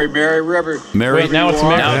whole story, Mary. Wait, now it's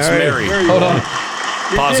Mary. Now it's Mary. Hold on.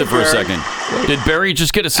 Pause it for a second. Did Barry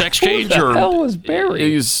just get a sex change? Who the hell was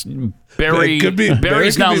Barry? Is Barry? It could be,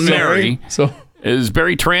 Barry's now Mary. So is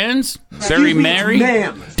Barry trans? Barry Mary?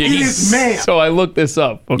 Ma'am. Did he? So I looked this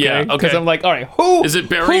up. Okay. Yeah, okay. Because I'm like, all right, who is it?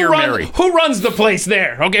 Barry or Mary? Who runs the place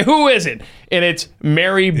there? Okay, who is it? And it's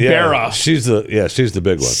Mary Barra. She's the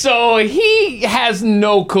big one. So he has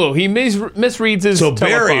no clue. He misreads his. So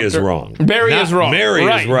Barry teleprompter. is wrong. Barry Not is wrong. Mary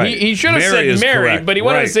is right. He should have Mary said is Mary, correct. but he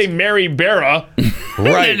wanted to Right. say Mary Barra.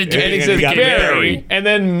 Right. And he says Barry, and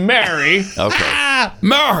then Mary. Okay.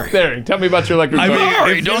 Mary. Barry, tell me about your electric car.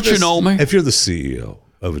 Mary, don't you know me? If you're the CEO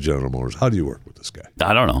of General Motors, how do you work with this guy?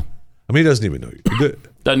 I don't know. I mean, he doesn't even know you.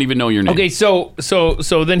 Doesn't even know your name. Okay, so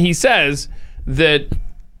then he says that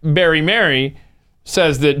Barry Mary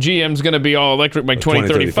says that GM's going to be all electric by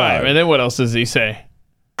 2035. And then what else does he say?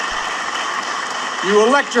 You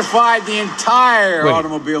electrified the entire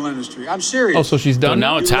automobile industry. I'm serious. Oh, so she's done? So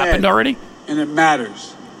now it's happened already? And it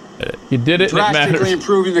matters. You did it, and it Drastically matters.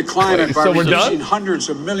 improving the climate by So we're reducing done? hundreds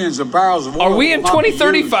of millions of barrels of oil. Are we in that will not be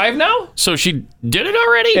 2035 now? So she did it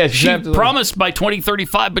already? Yeah, she promised by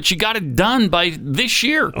 2035, but she got it done by this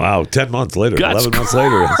year. Wow, 10 months later, That's 11 months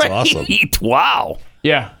later. That's awesome. great. Wow.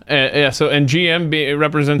 Yeah. So and GM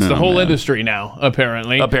represents the whole industry now,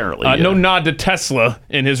 apparently. Apparently, yeah. No nod to Tesla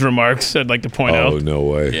in his remarks, I'd like to point out. Oh, no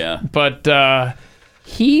way. Yeah. But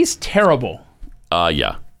he's terrible.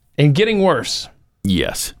 Yeah. And getting worse.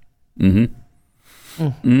 Yes.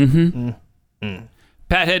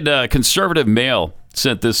 Pathead Conservative Mail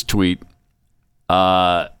sent this tweet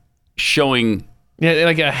showing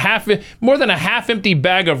like more than a half-empty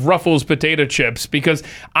bag of Ruffles potato chips, because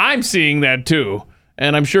I'm seeing that too.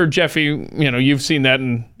 And I'm sure, Jeffy, you've seen that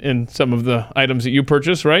in some of the items that you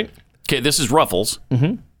purchase, right? Okay, this is Ruffles.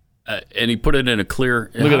 Mm-hmm. And he put it in a clear...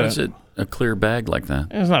 Look at how is it a clear bag like that?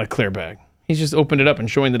 It's not a clear bag. He's just opened it up and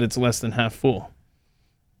showing that it's less than half full.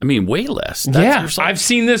 I mean, way less. I've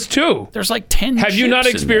seen this too. There's like 10 Have you not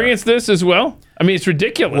experienced this as well? I mean, it's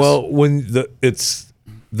ridiculous. Well, when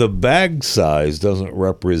the bag size doesn't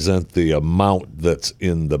represent the amount that's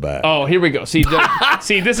in the bag. Oh, here we go. See,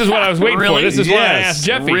 this is what I was waiting for. This is why I asked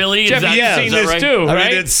Jeffy. Really? Jeffy, you've seen this right? too, right? I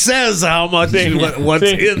mean, it says how much what's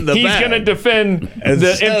in the He's bag. He's going to defend It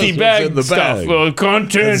the says empty what's bag in the stuff. bag. Well,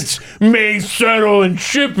 contents may settle in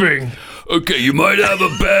shipping. Okay, you might have a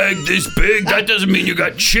bag this big. That doesn't mean you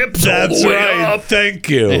got chips That's all the way right. up. Thank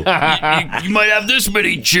you. You might have this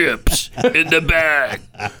many chips in the bag.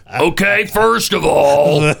 Okay, first of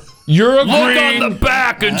all, you're look on the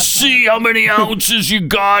back and see how many ounces you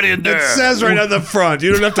got in there. It says right on the front.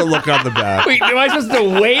 You don't have to look on the back. Wait, am I supposed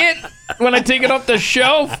to weigh it when I take it off the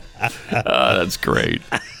shelf? That's great.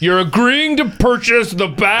 You're agreeing to purchase the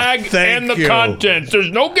bag and the contents.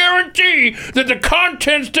 There's no guarantee that the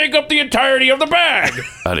contents take up the entirety of the bag.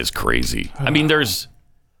 That is crazy. I mean, there's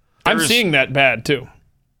I'm seeing that bad too.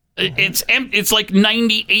 It's like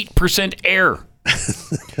 98% air.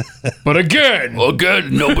 But again,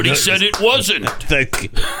 nobody said it wasn't. Thank you.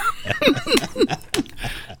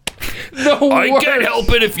 I can't help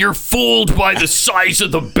it if you're fooled by the size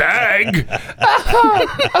of the bag.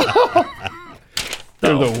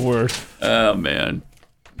 They're the worst. Oh, man.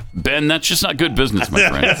 Ben, that's just not good business, my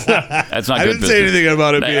friend. That's not I good didn't business. say anything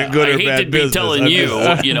about it being good or bad I hate to be business. telling you,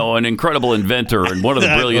 an incredible inventor and one of the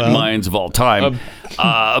brilliant minds of all time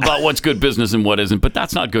about what's good business and what isn't, but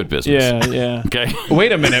that's not good business. Yeah. Okay.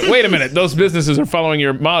 Wait a minute. Those businesses are following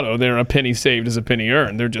your motto. They're a penny saved is a penny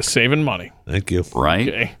earned. They're just saving money. Thank you. Right?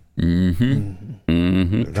 Okay.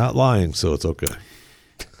 They're not lying, so it's okay.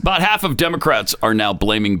 About half of Democrats are now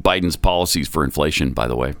blaming Biden's policies for inflation, by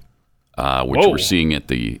the way, which we're seeing at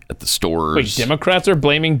the stores. Wait, Democrats are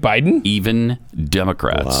blaming Biden? Even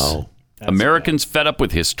Democrats. Wow. Americans fed up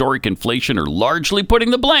with historic inflation are largely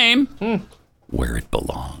putting the blame where it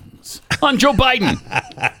belongs. on Joe Biden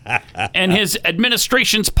and his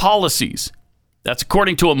administration's policies. That's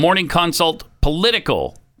according to a Morning Consult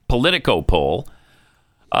Politico poll.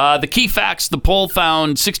 The key facts: the poll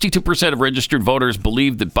found 62% of registered voters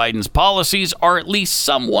believe that Biden's policies are at least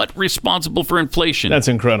somewhat responsible for inflation. That's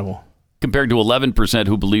incredible. Compared to 11%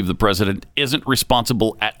 who believe the president isn't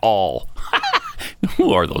responsible at all.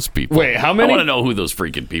 Who are those people? Wait, how many? I want to know who those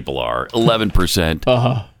freaking people are. 11%.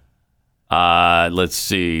 Let's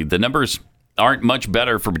see. The numbers aren't much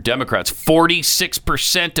better for Democrats.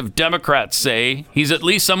 46% of Democrats say he's at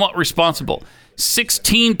least somewhat responsible.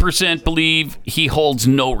 16% believe he holds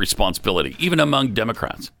no responsibility, even among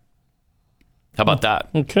Democrats. How about that?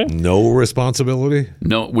 Okay. No responsibility?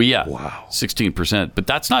 No, wow. 16%. But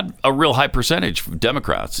that's not a real high percentage for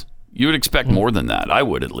Democrats. You would expect more than that. I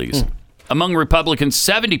would, at least. Among Republicans,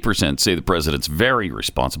 70% say the president's very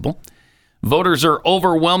responsible. Voters are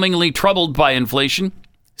overwhelmingly troubled by inflation.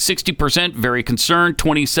 60% very concerned.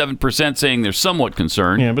 27% saying they're somewhat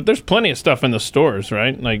concerned. Yeah, but there's plenty of stuff in the stores,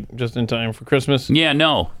 right? Like just in time for Christmas. Yeah,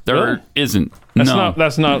 no, there isn't.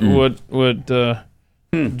 That's not what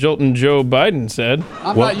Joltin' Joe Biden said.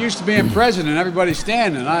 I'm not used to being president. Everybody's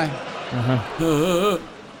standing. I'm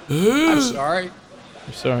sorry.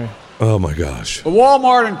 I'm sorry. Oh my gosh. The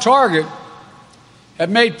Walmart and Target have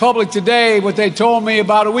made public today what they told me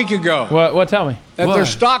about a week ago. What? Tell me. That they're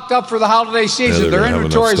stocked up for the holiday season. Yeah, their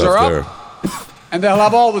inventories are up. And they'll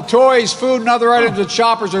have all the toys, food, and other items that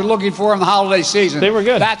shoppers are looking for in the holiday season. They were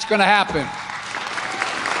good. That's going to happen.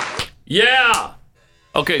 Yeah.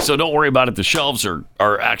 Okay, so don't worry about it. The shelves are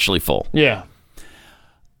actually full. Yeah.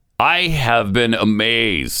 I have been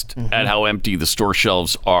amazed at how empty the store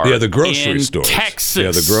shelves are. Yeah, the grocery in stores. Texas.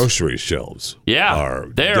 Yeah, the grocery shelves. Are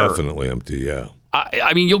definitely empty. Yeah.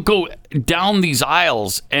 I mean, you'll go down these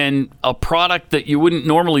aisles, and a product that you wouldn't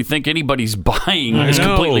normally think anybody's buying is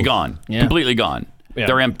completely gone. Yeah. Completely gone. Yeah.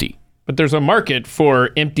 They're empty. But there's a market for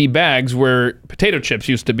empty bags where potato chips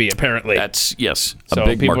used to be, apparently. That's, yes, so a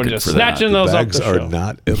big people market are just for snatching that. those Bags off the are shelf.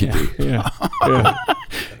 not empty. Yeah.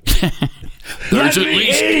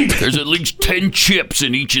 There's at least 10 chips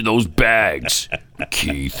in each of those bags,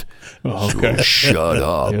 Keith. Okay. So shut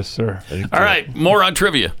up. Yes, sir. All right, more on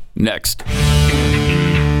trivia next.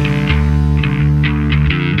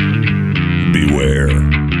 Beware,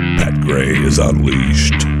 Pat Gray is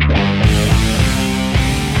unleashed.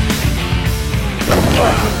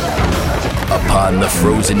 Upon the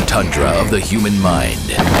frozen tundra of the human mind,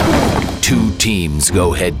 two teams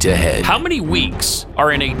go head to head. How many weeks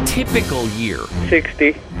are in a typical year?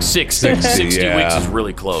 60. 60 yeah. weeks is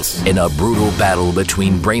really close. In a brutal battle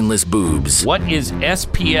between brainless boobs. What is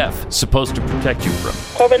SPF supposed to protect you from?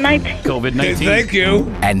 COVID-19. COVID-19. Thank you.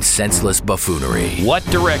 And senseless buffoonery. What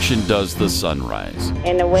direction does the sun rise?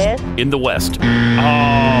 In the West. In the west.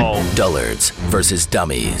 Oh. Dullards versus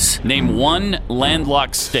dummies. Name one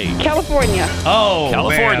landlocked state. California. Oh,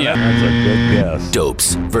 California. That's a good guess.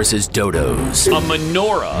 Dopes versus dodos. A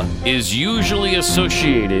menorah is usually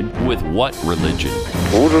associated with what religion?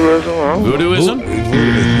 Voodooism. Voodooism?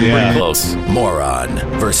 Yeah. Pretty close. Moron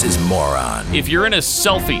versus moron. If you're in a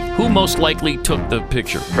selfie, who most likely took the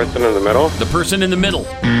picture? Person in the middle. The person in the middle.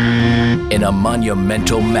 In a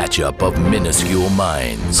monumental matchup of minuscule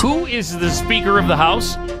minds. Who is the Speaker of the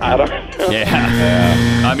House? I don't know.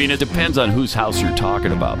 Yeah. I mean, it depends on whose house you're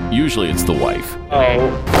talking about. Usually it's the wife. Oh.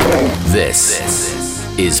 This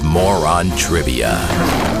is Moron Trivia.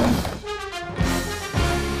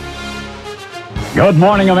 Good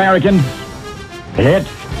morning, Americans. It's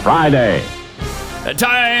Friday.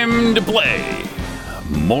 Time to play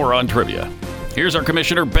Moron Trivia. Here's our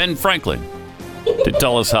commissioner, Ben Franklin, to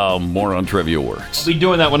tell us how Moron Trivia works. I'll be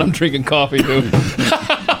doing that when I'm drinking coffee, dude.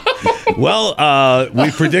 Well,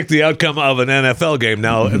 we predict the outcome of an NFL game.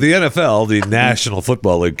 Now, the NFL, the National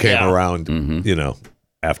Football League, came around,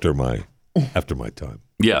 after my time.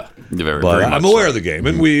 Yeah, very But much I'm aware of the game,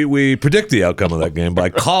 and we predict the outcome of that game by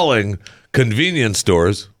calling convenience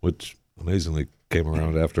stores, which amazingly came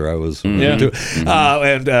around after I was too,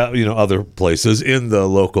 and other places in the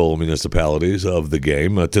local municipalities of the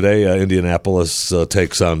game. Today, Indianapolis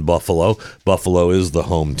takes on Buffalo. Buffalo is the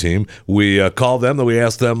home team. We call them, we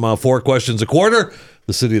ask them 4 questions a quarter.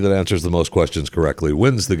 The city that answers the most questions correctly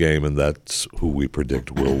wins the game, and that's who we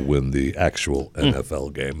predict will win the actual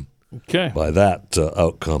NFL game. Okay. By that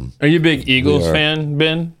outcome. Are you a big Eagles fan,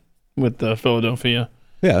 Ben, with the Philadelphia?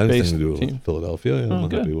 Yeah, anything based to do with team? Philadelphia. Yeah,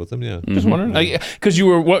 I'm happy with them. Yeah, Just wondering, because you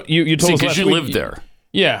were you told us last you week. lived there.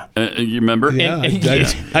 Yeah, you remember? Yeah,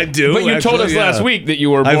 I do. But you told us last week that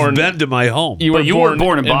you were born. I've been to my home. You were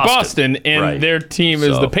born in Boston, and Right. their team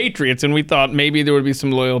is the Patriots, and we thought maybe there would be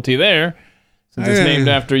some loyalty there. Since it's named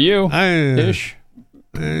after you, ish.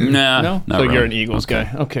 Nah, no. So really. you're an Eagles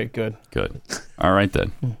guy. Okay, good. All right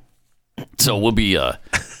then. So we'll be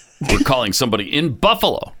we're calling somebody in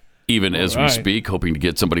Buffalo even as we speak, hoping to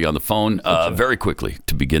get somebody on the phone very quickly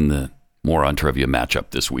to begin the Moron Trivia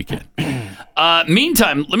matchup this weekend.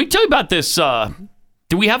 Meantime, let me tell you about this.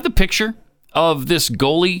 Do we have the picture of this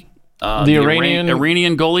goalie? The Iranian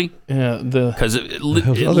goalie? Yeah, because it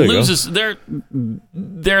loses. There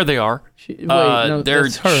they are.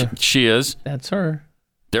 That's her. She is. That's her.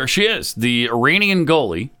 There she is. The Iranian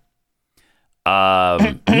goalie.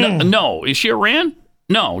 No, is she Iran?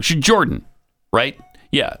 No, she's Jordan, right?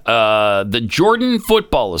 Yeah. The Jordan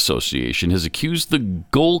Football Association has accused the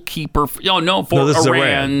goalkeeper. For Iran.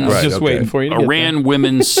 I was just waiting for you to Iran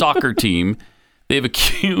women's soccer team. They've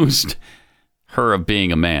accused her of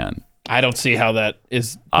being a man. I don't see how that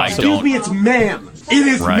is possible. Excuse me, it's ma'am. It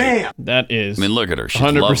is ma'am. That is. I mean, look at her. She's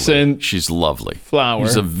 100% lovely. She's lovely. Flower.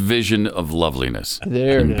 She's a vision of loveliness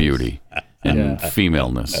and beauty and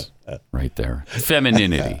femaleness right there.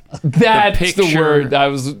 Femininity. That's the word I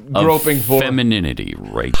was groping for. Femininity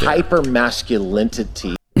right there.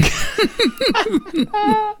 Hypermasculinity.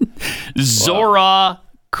 Zora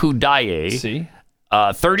Kudaye,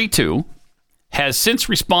 32, has since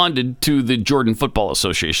responded to the Jordan Football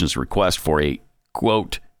Association's request for a,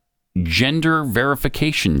 quote, gender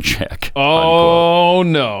verification check. Oh,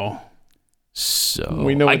 unquote. No. So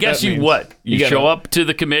we know I guess you show up to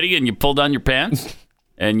the committee and you pull down your pants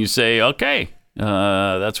and you say, okay,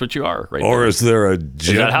 that's what you are right Or there. is there a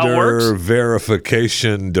gender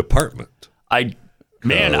verification department? I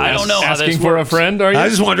don't know how this works. Asking for a friend, are you? I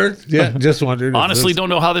just wondered. Yeah, just wondered. Honestly, don't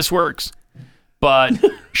know how this works. But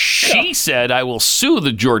she said, I will sue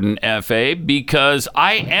the Jordan FA because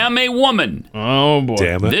I am a woman. Oh, boy.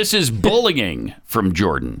 Damn it. This is bullying from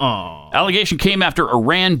Jordan. Allegation came after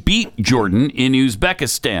Iran beat Jordan in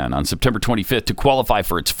Uzbekistan on September 25th to qualify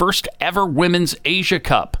for its first ever Women's Asia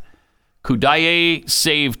Cup. Kudaye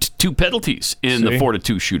saved 2 penalties in the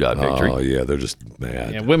 4-2 shootout victory. Oh, yeah, they're just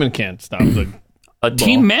mad. Yeah, women can't stop the A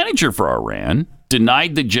team manager for Iran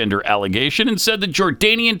denied the gender allegation and said the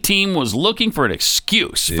Jordanian team was looking for an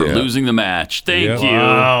excuse for losing the match. Thank you.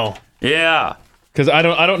 Wow. Yeah. Because I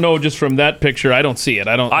don't know just from that picture. I don't see it.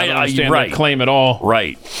 I don't understand that claim at all.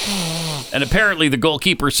 Right. And apparently the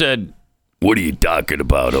goalkeeper said, "What are you talking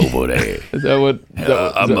about over there?" Is that what?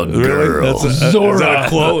 I'm a girl. Zora. Is that a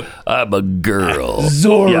quote? I'm a girl.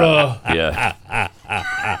 Zora. Yeah.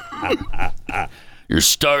 You're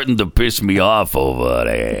starting to piss me off over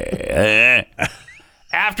there.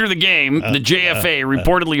 After the game, the JFA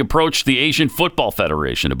reportedly approached the Asian Football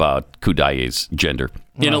Federation about Kudaye's gender.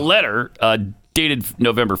 In a letter dated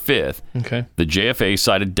November 5th, the JFA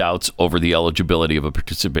cited doubts over the eligibility of a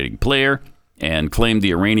participating player and claimed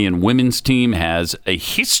the Iranian women's team has a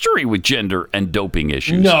history with gender and doping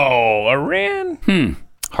issues. No, Iran?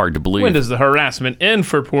 Hard to believe. When does the harassment end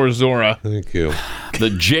for poor Zora? Thank you. The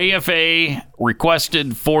JFA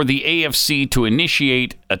requested for the AFC to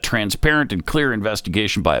initiate a transparent and clear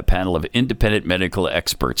investigation by a panel of independent medical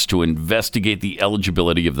experts to investigate the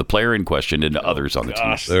eligibility of the player in question and others on the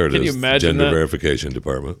team. There it is. Can you imagine Gender that? verification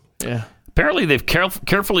department. Yeah. Apparently, they've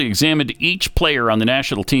carefully examined each player on the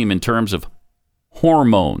national team in terms of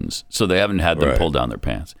hormones, so they haven't had them pull down their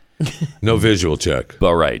pants. No visual check.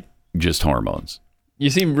 All right, just hormones. You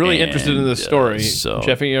seem really interested in this story,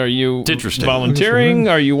 Jeffy. Are you volunteering?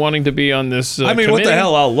 Are you wanting to be on this I mean, what the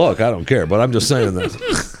hell? I'll look. I don't care, but I'm just saying this.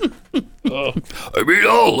 I mean,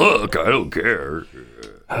 oh, look, I don't care.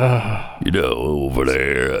 Over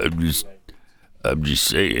there, I'm just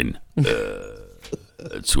saying,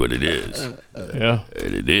 that's what it is. Yeah.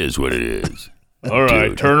 And it is what it is. All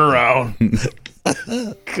right, turn around.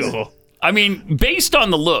 Cool. I mean, based on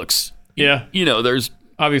the looks, there's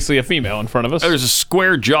obviously a female in front of us. There's a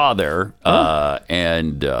square jaw there,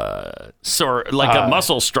 and sort of like a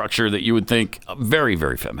muscle structure that you would think very,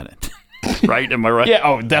 very feminine. Right? Am I right? Yeah.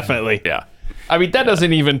 Oh, definitely. Yeah. I mean, that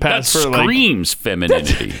doesn't even pass that for screams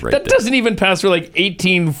femininity. That doesn't even pass for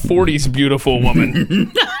 1840s beautiful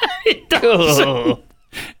woman. It doesn't.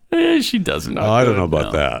 She doesn't. I don't know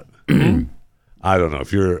about that. I don't know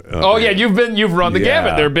if you're. You've run the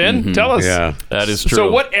gamut there, Ben. Mm-hmm. Tell us. Yeah, that is true.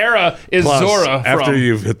 So, what era is Zora from? After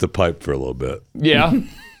you've hit the pipe for a little bit. Yeah.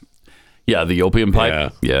 Yeah, the opium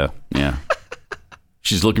pipe. Yeah.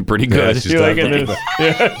 She's looking pretty good. Yeah, she's liking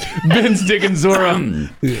this. Ben's digging Zora.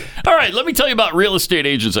 All right, let me tell you about real estate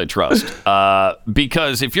agents I trust.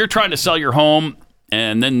 Because if you're trying to sell your home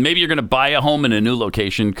and then maybe you're going to buy a home in a new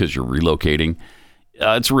location because you're relocating,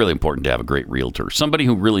 it's really important to have a great realtor, somebody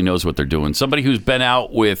who really knows what they're doing, somebody who's been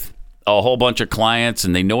out with a whole bunch of clients,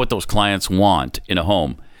 and they know what those clients want in a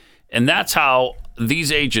home. And that's how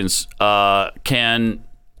these agents can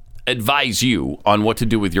advise you on what to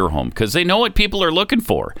do with your home, because they know what people are looking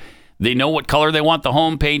for. They know what color they want the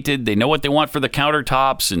home painted. They know what they want for the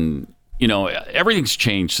countertops, and everything's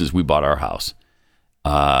changed since we bought our house.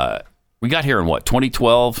 We got here in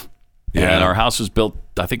 2012, and our house was built,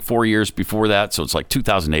 I think, 4 years before that. So it's like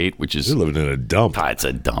 2008, which is you're living in a dump. It's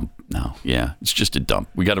a dump. No, yeah, it's just a dump.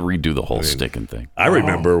 We got to redo the whole sticking thing. I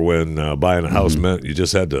remember when buying a house meant you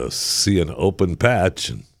just had to see an open patch,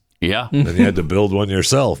 and then you had to build one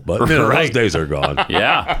yourself. But those days are gone.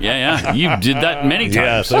 Yeah. You did that many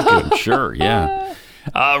times. Yeah, thank you. Sure, yeah.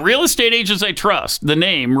 Real Estate Agents I Trust. The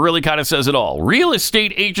name really kind of says it all.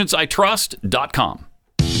 RealestateAgentsITrust.com.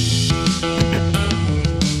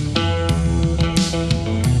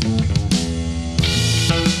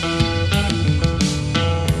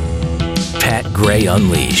 Pat Gray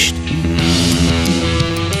Unleashed.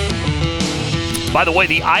 By the way,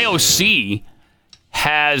 the IOC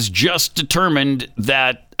has just determined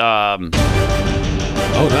that... nice.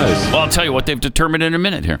 Well, I'll tell you what they've determined in a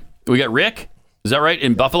minute here. We got Rick. Is that right?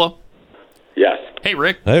 In Buffalo? Yes. Hey,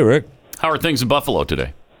 Rick. Hey, Rick. How are things in Buffalo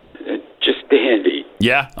today? Just dandy.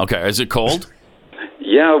 Yeah? Okay. Is it cold?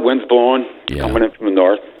 Yeah, wind's blowing. Coming in from the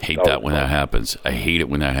north. Hate that when that happens. I hate it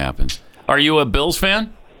when that happens. Are you a Bills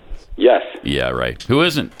fan? Yes. Yeah, right. Who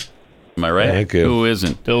isn't? Am I right? Thank you. Who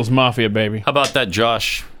isn't? Bills Mafia, baby. How about that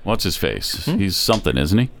Josh? What's his face? He's something,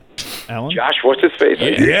 isn't he? Allen? Josh, what's his face?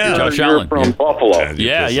 Yeah. Josh You're Allen. from Buffalo.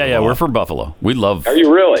 Yeah. We're from Buffalo. We love. Are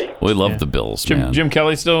you really? We love the Bills, man. Jim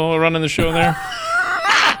Kelly still running the show there?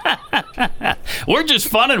 We're just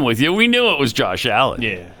funning with you. We knew it was Josh Allen.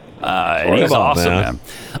 Yeah. He's awesome, man.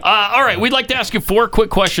 All right, we'd like to ask you 4 quick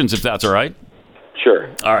questions, if that's all right. Sure.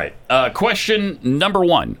 All right. Question number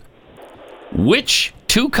 1. Which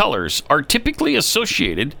 2 colors are typically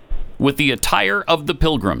associated with the attire of the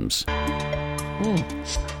pilgrims?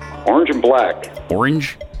 Orange and black.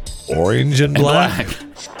 Orange and black.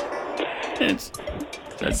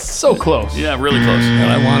 That's so close. Yeah, really close.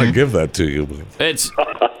 And I want to give that to you. It's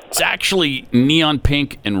actually neon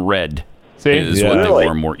pink and red. See? Is what they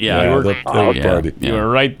wore more. Yeah, you were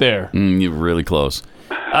right there. You were really close.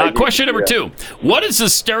 Question number 2. What is the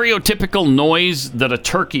stereotypical noise that a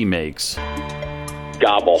turkey makes?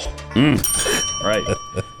 Gobble. Right.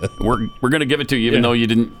 We're going to give it to you, even though you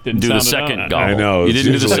didn't do the second gobble. I know. You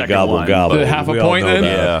didn't do the second gobble, one. gobble. Half a point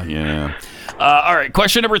then? Yeah. All right.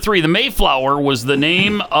 Question number 3. The Mayflower was the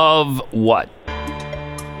name of what?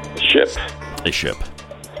 Ship. A ship.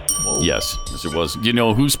 Yes, it was. Do you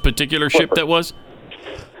know whose particular ship that was?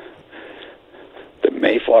 The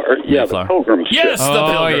Mayflower. Yeah, the Pilgrim ship. Yes, the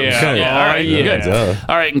Pilgrim. Yeah. All right, good.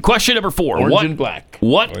 All right, and question number 4. Orange and black.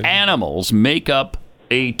 What animals make up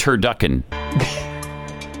a turducken?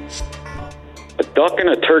 A duck and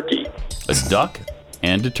a turkey. A duck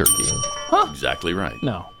and a turkey. Exactly right.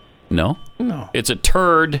 No. No? No. It's a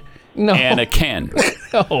turd and a Ken.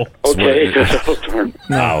 No. Okay.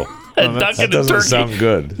 No. A duck and a doesn't turkey. sound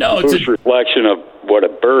good. No, it's a reflection of what a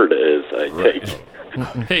bird is, I take.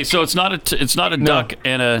 Hey, so it's not a duck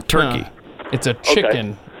and a turkey. It's a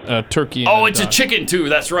chicken, a turkey. Oh, it's a chicken too.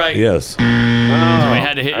 That's right. Yes. I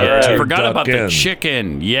had to hit. I forgot about the Turducken.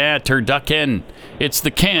 chicken. Yeah, turducken. It's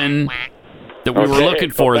the Ken that we were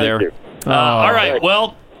looking for there. All right.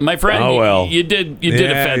 Well, my friend, you did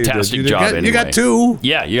a fantastic job. Anyway. You got 2.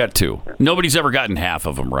 Yeah, you got 2. Nobody's ever gotten half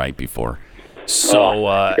of them right before. So,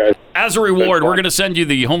 as a reward, we're going to send you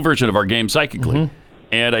the home version of our game psychically.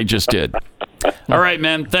 And I just did. All right,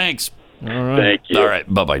 man. Thanks. All right. Thank you. All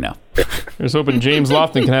right. Bye-bye now. Here's hoping James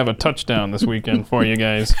Lofton can have a touchdown this weekend for you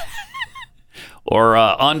guys. Or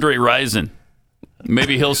Andre Rison.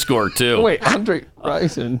 Maybe he'll score, too. Wait, Andre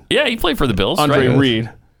Rison? Yeah, he played for the Bills, Andre right?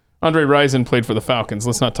 Reed. Andre Rison played for the Falcons.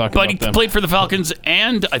 Let's not talk about them. But he played for the Falcons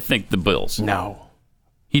and, I think, the Bills. No.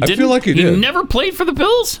 He didn't. I feel like he did. He never played for the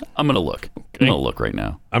Bills? I'm going to look. I'm going to look right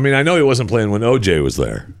now. I mean, I know he wasn't playing when OJ was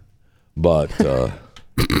there, but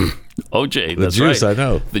OJ, the that's Juice, right. I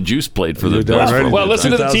know. The Juice played for the You're Bills. darn right. Well,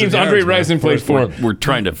 listen to the teams 10,000 Andre yards, Rison played for. We're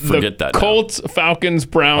trying to forget that now. Colts, Falcons,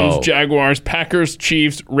 Browns, Jaguars, Packers,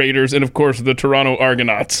 Chiefs, Raiders, and, of course, the Toronto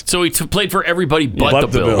Argonauts. So he played for everybody but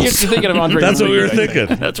the Bills. You're thinking of Andre That's Reed, what we were I think.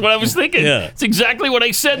 thinking. That's what I was thinking. Yeah. It's exactly what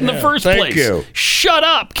I said in the first Thank place. you. Shut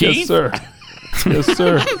up, Keith. Yes, sir. Yes,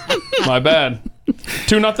 sir. My bad.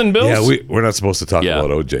 2-0 Bills? Yeah, we're not supposed to talk about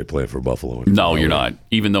OJ playing for Buffalo. No, you're not.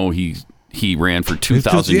 Even though he ran for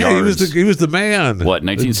 2,000 yards. He was the man. What,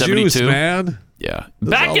 1972? The Juice, man. Yeah. That's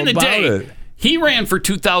Back all in the about day, it. He ran for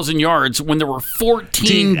 2,000 yards when there were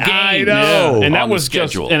 14 games. I know. Yeah. And that was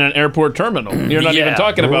just in an airport terminal. You're not even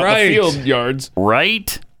talking about the field yards.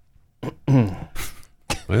 Right?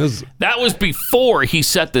 That was before he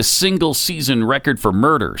set the single season record for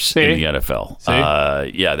murders in the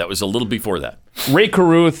NFL. Yeah, that was a little before that. Ray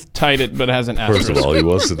Caruth tied it, but hasn't asked. First of all, he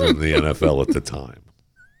wasn't in the NFL at the time.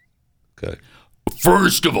 Okay.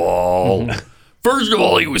 First of all,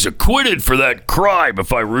 he was acquitted for that crime,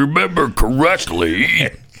 if I remember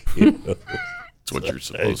correctly. That's what you're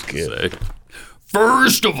supposed to say.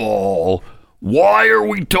 First of all, why are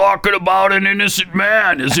we talking about an innocent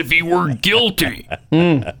man as if he were guilty?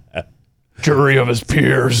 Jury of his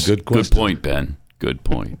peers. Good point, Ben. Good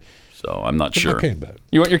point. So I'm not sure.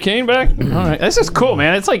 You want your cane back? All right. This is cool,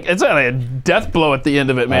 man. It's like a death blow at the end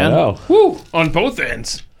of it, man. I know. Woo, on both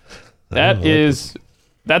ends.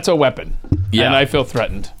 That's a weapon. Yeah. And I feel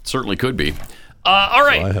threatened. Certainly could be. All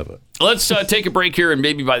right. So I have it. Let's take a break here, and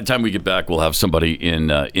maybe by the time we get back, we'll have somebody in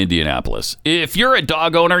Indianapolis. If you're a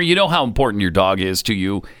dog owner, you know how important your dog is to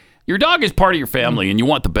you. Your dog is part of your family, and you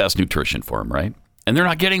want the best nutrition for them, right? And they're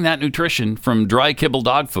not getting that nutrition from dry kibble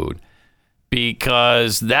dog food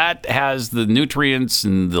because that has the nutrients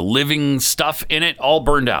and the living stuff in it all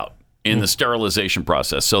burned out in the sterilization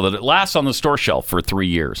process so that it lasts on the store shelf for 3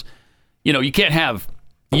 years. You know, you can't have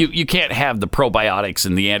the probiotics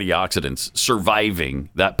and the antioxidants surviving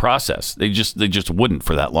that process. They just wouldn't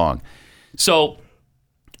for that long. So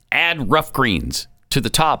add Rough Greens to the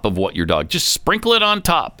top of what your dog, just sprinkle it on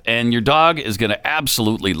top, and your dog is going to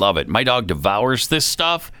absolutely love it. My dog devours this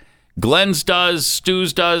stuff. Glenn's does,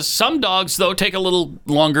 Stu's does. Some dogs, though, take a little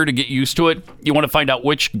longer to get used to it. You want to find out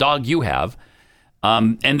which dog you have.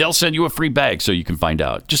 And they'll send you a free bag so you can find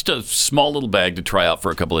out. Just a small little bag to try out for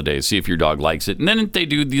a couple of days, see if your dog likes it. And then if they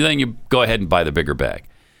do, then you go ahead and buy the bigger bag.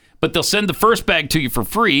 But they'll send the first bag to you for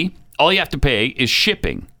free. All you have to pay is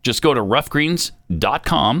shipping. Just go to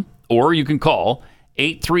roughgreens.com or you can call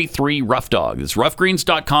 833-ROUGH-DOG. It's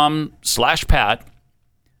roughgreens.com/Pat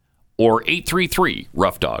or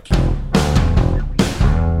 833-ROUGH-DOG.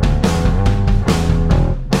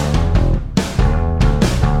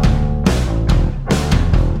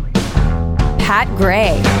 Pat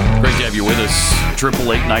Gray. Great to have you with us.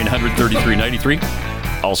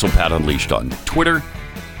 888-900-3393. Also Pat Unleashed on Twitter.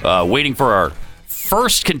 Waiting for our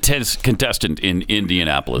first contestant in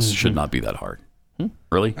Indianapolis. Should not be that hard.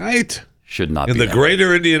 Really? Right. Should not in be the that greater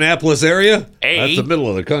hard. Indianapolis area? That's the middle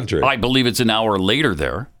of the country. I believe it's an hour later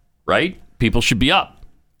there, right? People should be up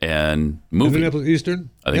and moving. Indianapolis Eastern?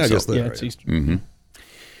 I think so. I guess it's Eastern.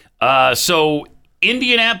 So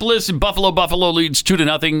Indianapolis and Buffalo leads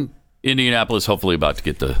 2-0. Indianapolis hopefully about to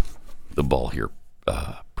get the ball here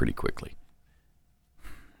pretty quickly.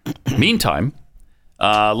 Meantime,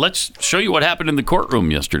 let's show you what happened in the courtroom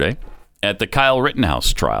yesterday at the Kyle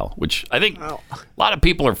Rittenhouse trial, which I think a lot of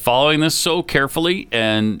people are following this so carefully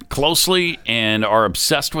and closely and are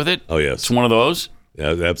obsessed with it. Oh, yes. It's one of those.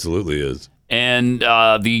 Yeah, it absolutely is. And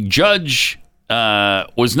the judge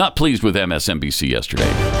was not pleased with MSNBC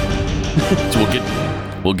yesterday. So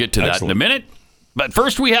we'll get to that in a minute. But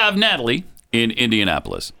first we have Natalie in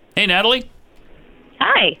Indianapolis. Hey, Natalie.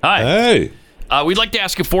 Hi. Hi. Hey. We'd like to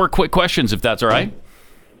ask you 4 quick questions, if that's all right.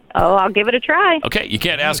 Oh, I'll give it a try. Okay. You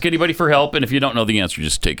can't ask anybody for help, and if you don't know the answer,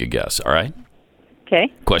 just take a guess, all right?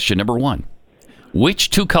 Okay. Question number 1. Which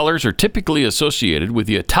 2 colors are typically associated with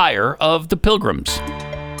the attire of the pilgrims?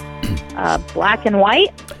 Black and white.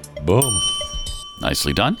 Boom.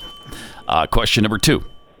 Nicely done. Question number 2.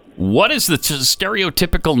 What is the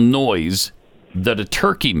stereotypical noise that a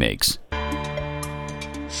turkey makes?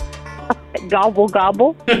 Gobble,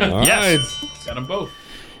 gobble. Yes. Got them both.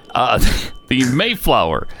 The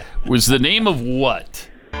Mayflower was the name of what?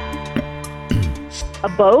 A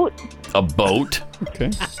boat. A boat.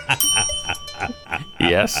 Okay.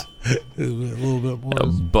 Yes. A little bit more. A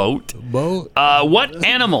boat. A boat. What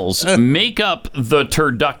animals make up the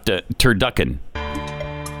turducken?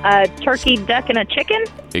 A turkey, duck, and a chicken.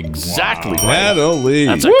 Exactly. Wow. Right. Natalie.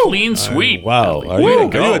 That's a clean sweep. Wow. Are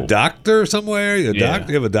you a doctor somewhere? You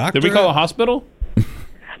have a doctor? Did we call a hospital?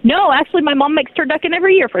 No, actually, my mom makes turducken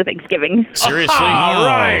every year for Thanksgiving. Seriously? All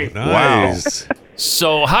right. Nice. Wow.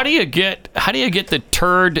 So how do you get the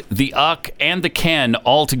turd, the uck, and the ken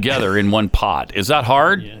all together in one pot? Is that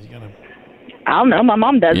hard? Yeah, you gotta... I don't know. My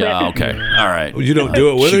mom does it. Yeah. Okay. All right. Well, you don't do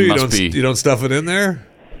it with her? She You don't stuff it in there?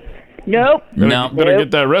 Nope. Better get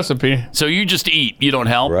that recipe. So you just eat. You don't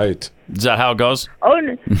help? Right. Is that how it goes? Oh,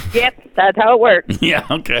 yep. That's how it works. Yeah.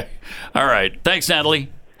 Okay. All right. Thanks,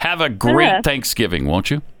 Natalie. Have a great Thanksgiving, won't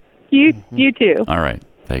you? You too. All right.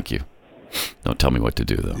 Thank you. Don't tell me what to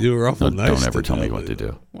do, though. You were awful nice. Don't ever tell me what to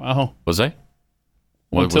do. Wow. Was I?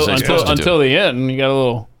 Until the end, you got a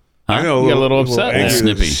little. I know, you got a little upset.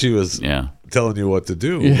 Snippy. She was telling you what to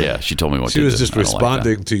do. Yeah, she told me what to do. She was just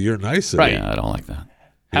responding to your nicety. Right. Yeah, I don't like that.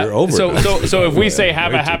 You're over it. So if we say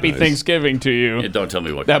have a happy Thanksgiving to you, don't tell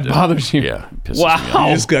me what that to do. bothers you. Yeah. Pisses Wow. me off.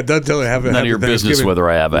 You just got done telling have a None happy of your business Thanksgiving. whether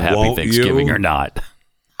I have a happy Won't Thanksgiving you? or not.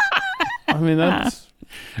 I mean, that's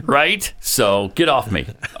right. So get off me,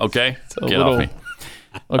 okay? Get off me.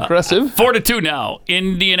 Aggressive. 4-2 now.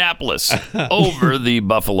 Indianapolis over the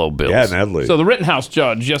Buffalo Bills. Yeah, Natalie. So the Rittenhouse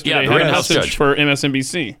judge yesterday the had a Rittenhouse message judge. for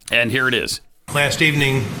MSNBC. And here it is. Last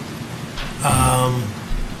evening, a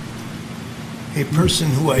person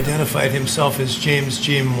who identified himself as James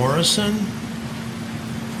G. Morrison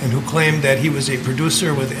and who claimed that he was a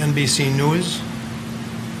producer with NBC News,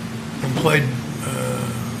 employed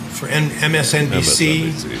for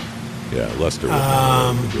MSNBC. Yeah, Lester.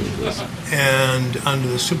 And under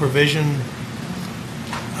the supervision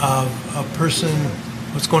of a person,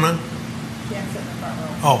 what's going on?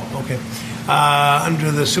 Oh, okay.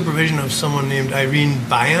 Under the supervision of someone named Irene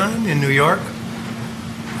Bayan in New York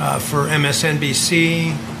for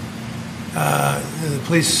MSNBC. The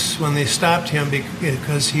police, when they stopped him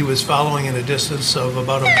because he was following at a distance of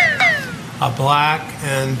about a block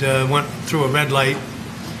and went through a red light,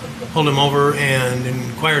 pulled him over and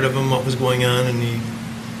inquired of him what was going on, and he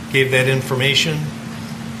gave that information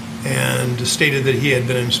and stated that he had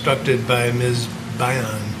been instructed by Ms.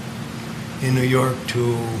 Bayan in New York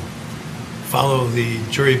to follow the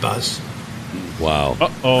jury bus. Wow.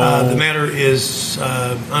 The matter is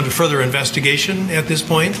under further investigation at this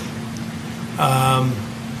point.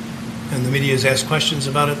 And the media has asked questions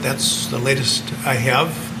about it. That's the latest I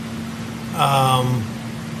have.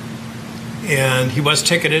 And he was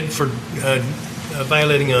ticketed for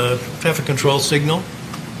violating a traffic control signal.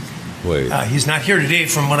 Wait. He's not here today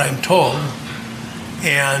from what I'm told.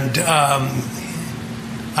 And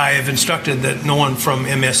I have instructed that no one from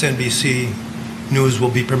MSNBC News will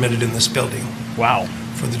be permitted in this building. Wow.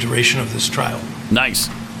 For the duration of this trial. Nice.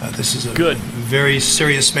 This is a very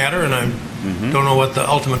serious matter, and I don't know what the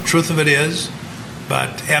ultimate truth of it is,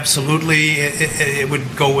 but absolutely it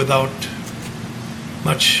would go without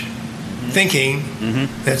much thinking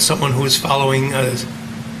that someone who is following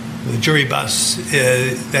the jury bus,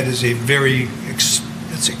 that is a very, it's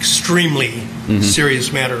extremely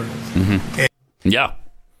serious matter. Yeah.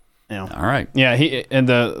 Yeah. All right. Yeah,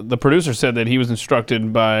 the producer said that he was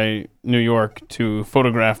instructed by New York to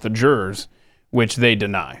photograph the jurors, which they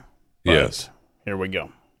deny. But yes. Here we go.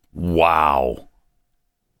 Wow.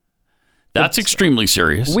 That's extremely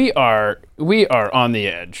serious. We are on the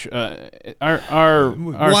edge. Our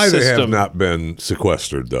Why system, they have not been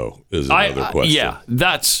sequestered, though, is another question. Yeah,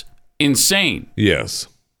 that's insane. Yes.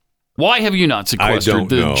 Why have you not sequestered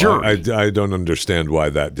the jury? I don't understand why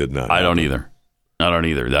that did not happen. I don't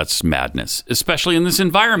either. That's madness, especially in this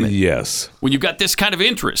environment. Yes. When you've got this kind of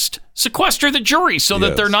interest, sequester the jury so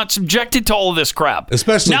that they're not subjected to all of this crap.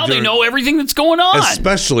 Especially now they know everything that's going on.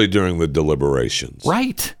 Especially during the deliberations.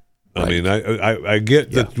 Right. I mean, I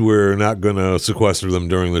get that we're not going to sequester them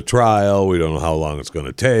during the trial. We don't know how long it's going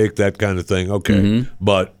to take, that kind of thing. Okay.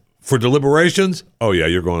 But for deliberations, oh, yeah,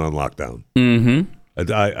 you're going on lockdown.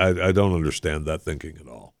 I don't understand that thinking at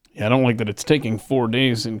all. Yeah, I don't like that it's taking 4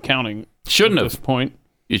 days and counting. Shouldn't at have. This point.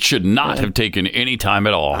 It should not have taken any time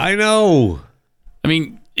at all. I know. I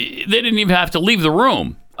mean, they didn't even have to leave the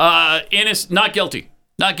room. Not guilty.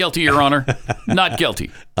 Not guilty, Your Honor. Not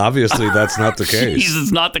guilty. Obviously, that's not the case. Jeez,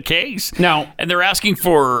 it's not the case. Now, and they're asking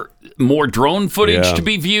for more drone footage to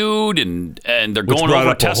be viewed, and they're going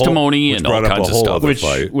over testimony and all kinds of stuff.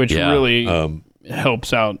 Which really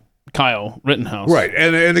helps out Kyle Rittenhouse. Right.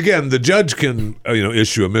 And again, the judge can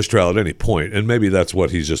issue a mistrial at any point, and maybe that's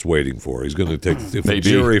what he's just waiting for. He's going to take if the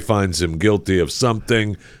jury finds him guilty of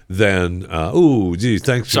something, then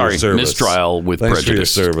thanks for your service. Mistrial with thanks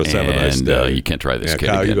prejudice. For your service. Have a nice day. You can't try this kid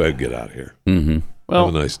Kyle, again. you go ahead and get out of here. Well,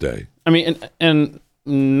 have a nice day. I mean, and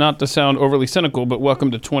not to sound overly cynical, but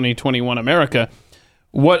welcome to 2021 America.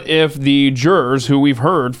 What if the jurors who we've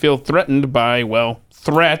heard feel threatened by,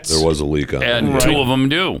 threats? There was a leak on and two of them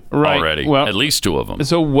do already. Well, at least two of them.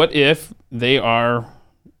 So what if they are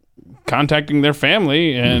contacting their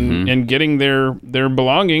family and getting their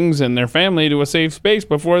belongings and their family to a safe space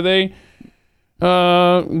before they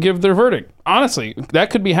give their verdict? Honestly, that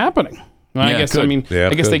could be happening. I guess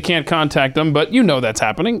they can't contact them, but that's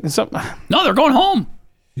happening. No, they're going home.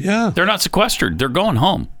 Yeah. They're not sequestered. They're going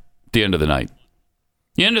home at the end of the night.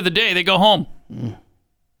 The end of the day, they go home.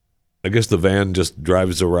 I guess the van just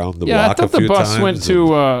drives around the block a few times. I thought the bus went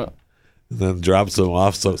to... then drops them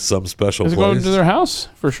off some special place. Is it going to their house?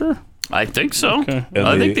 For sure. I think so. Okay.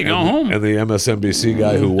 I think they go home. And the MSNBC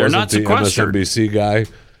guy who wasn't the MSNBC guy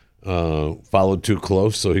followed too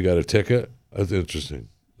close, so he got a ticket. That's interesting.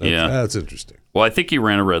 That's interesting. Well, I think he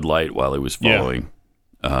ran a red light while he was following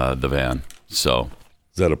the van. So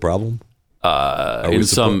is that a problem? In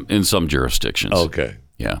some jurisdictions. Okay.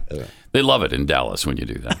 Yeah. They love it in Dallas when you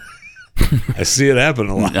do that. I see it happen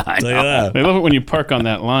a lot. I'll tell you that. They love it when you park on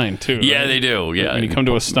that line, too. Yeah, right? they do. Yeah. When you come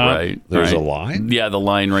to a stop. Right. There's a line? Yeah, the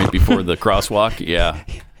line right before the crosswalk. Yeah.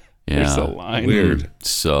 There's a line. Weird.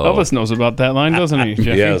 So Elvis knows about that line, doesn't he,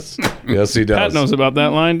 Jeffy? Yes, he does. Pat knows about that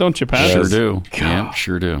line, don't you, Pat? Sure do. Yeah,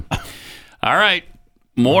 sure do. All right.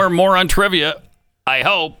 More on trivia, I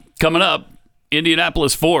hope. Coming up,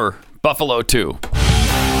 Indianapolis 4, Buffalo 2.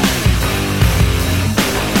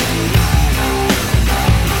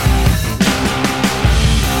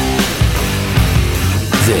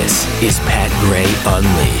 This is Pat Gray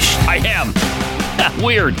Unleashed. I am.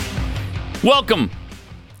 Weird. Welcome.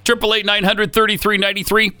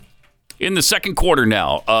 888-900-3393 in the second quarter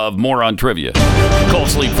now of More on Trivia.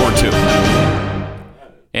 Colts lead 4-2.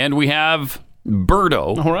 And we have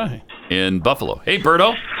Berto in Buffalo. Hey,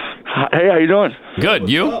 Berto. Hey, how you doing? Good.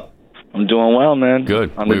 You? I'm doing well, man.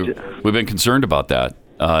 Good. We've been concerned about that.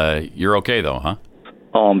 You're okay, though, huh?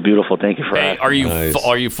 Oh, I'm beautiful. Thank you for asking.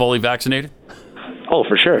 Are you fully vaccinated? Oh,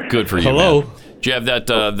 for sure. Good for you. Hello. Man. Do you have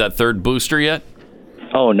that third booster yet?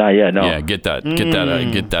 Oh, not yet. No. Yeah, get that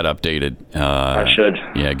updated. I should.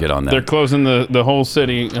 Yeah, get on that. They're closing the whole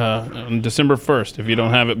city on December 1st. If you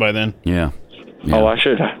don't have it by then. Yeah. Oh, I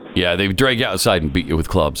should. Yeah, they drag you outside and beat you with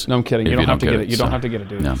clubs. No, I'm kidding. You don't have to get it. You don't have to get it,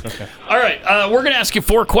 dude. No. Okay. All right, we're going to ask you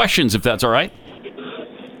 4 questions, if that's all right.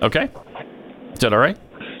 Okay. Is that all right?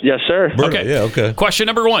 Yes, sir. Okay. Yeah, okay. Question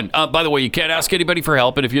number 1. By the way, you can't ask anybody for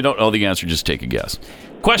help, and if you don't know the answer, just take a guess.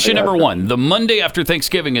 Question number 1. The Monday after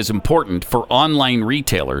Thanksgiving is important for online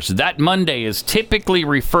retailers. That Monday is typically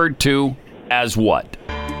referred to as what?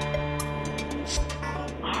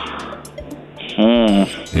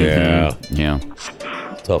 Yeah. Yeah.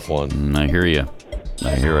 Tough one. I hear you.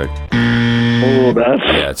 I hear it. Oh,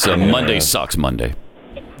 it's a Monday sucks Monday.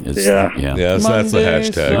 Yeah. Yes, that's the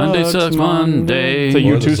hashtag. Monday sucks Monday. It's a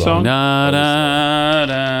U2 song.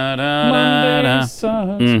 Monday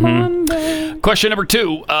sucks Monday. Question number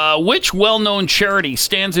 2. Which well-known charity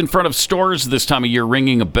stands in front of stores this time of year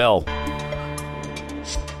ringing a bell?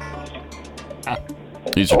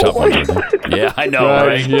 These are tough ones. Yeah, I know,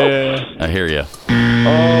 right? Yeah. I hear you.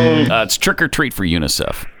 It's Trick or Treat for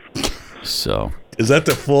UNICEF. So... Is that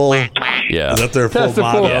the full? Yeah. Is that their full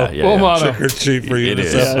motto? Full motto. Trick or treat for you. It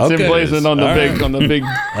is. Yeah, it's emblazoned on the big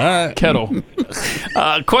kettle.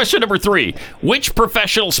 Question number 3. Which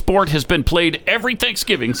professional sport has been played every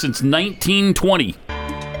Thanksgiving since 1920?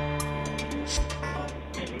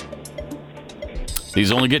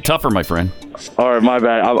 These only get tougher, my friend. All right, my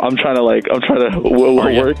bad. I'm trying to work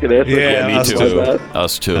it in. Yeah, me too.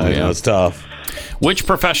 Us too. Yeah, it's tough. Which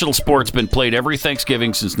professional sport's been played every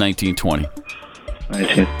Thanksgiving since 1920?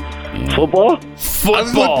 Football?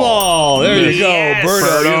 Football. There you go.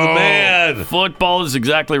 Berto, you're the man. Football is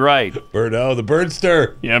exactly right. Berto, the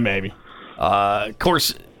birdster. Yeah, maybe. Of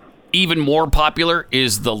course, even more popular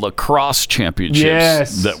is the lacrosse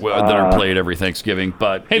championships that are played every Thanksgiving.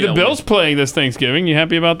 But hey, the Bills playing this Thanksgiving. You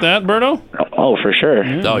happy about that, Berto? Oh, for sure.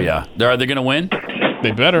 Yeah. Oh, yeah. Are they going to win?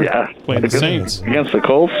 They better. Yeah. Playing the Saints. Against the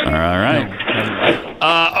Colts. All right.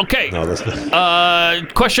 Okay. No, that's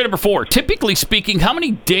not. Question number 4. Typically speaking, how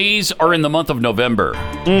many days are in the month of November?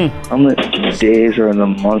 How many days are in the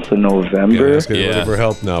month of November? Looking for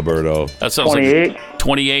help now, Berto. That sounds 28. Like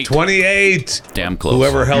 28. 28. Damn close.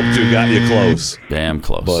 Whoever helped you got you close. Damn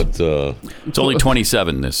close. But it's only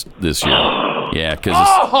 27 this year. Yeah, because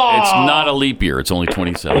it's not a leap year. It's only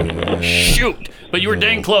 27. Shoot. But you were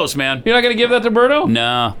dang close, man. You're not going to give that to Berto?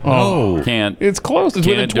 No. Oh. Can't. It's close. It's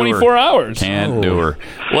within Can't do her. 24 hours. Can't do her.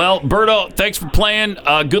 Well, Berto, thanks for playing.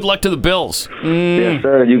 Good luck to the Bills. Yes,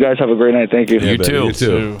 sir. You guys have a great night. Thank you. You too. You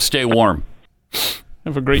too. Stay warm.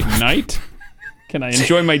 Have a great night. Can I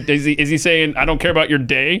enjoy my... Is he saying, I don't care about your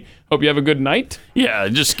day? Hope you have a good night? Yeah,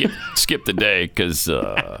 just skip the day because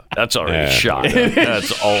that's already shot.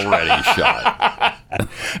 That's already shot.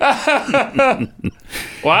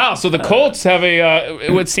 Wow, so the Colts have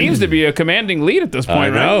what seems to be a commanding lead at this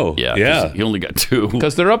point, I know. right? Yeah. He only got 2.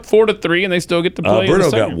 Because they're up 4-3 and they still get to play.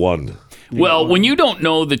 Berto got 1. Well, when you don't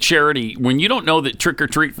know the charity, when you don't know that Trick or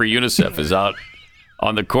Treat for UNICEF is out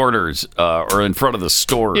on the corners or in front of the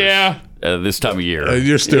stores this time of year.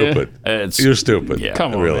 You're stupid. You're stupid. Yeah,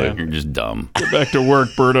 come on, really. man. You're just dumb. Get back to work,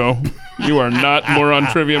 Berto. You are not more on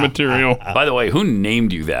trivia material. By the way, who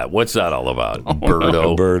named you that? What's that all about?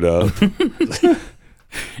 Berto. Berto.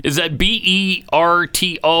 Is that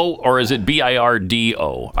BERTO or is it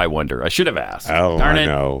BIRDO? I wonder. I should have asked. Oh, Darn I it.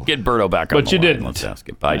 know. Get Berto back on But the you line. didn't. Let's ask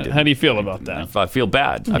him. I did. How do you feel about that? I feel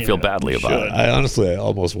bad. I feel badly about it. I honestly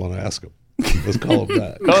almost want to ask him. Let's call him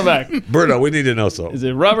back. Call him back. Berto, we need to know something. Is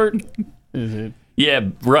it Robert? Is it? Yeah,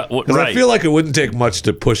 Because I feel like it wouldn't take much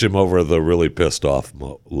to push him over the really pissed off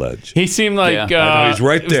ledge. He seemed like I know, he's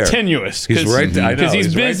right there. Tenuous. He's right there. I know. Because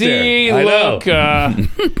he's busy. Right there.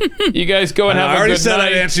 Look, you guys go and have a good night. I already said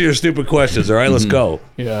I'd answer your stupid questions. All right, let's go.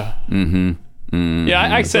 Yeah.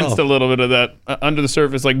 Yeah, I sensed a little bit of that under the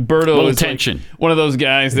surface. Like Berto is tension. Like one of those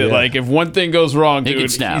guys that, like, if one thing goes wrong, dude,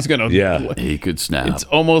 could snap. he's gonna. Yeah, he could snap. It's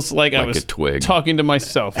almost like I Like was a twig. talking to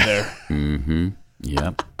myself there.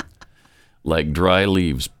 Yep. Like dry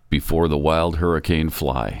leaves before the wild hurricane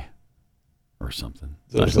fly, or something.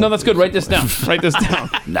 No, that's good. Write this down. Write this down.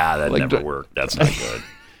 Nah, that never worked. That's not good.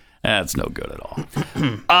 That's no good at all.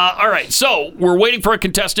 All right, so we're waiting for a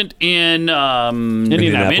contestant in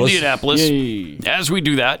Indianapolis. Yay. As we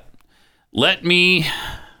do that, let me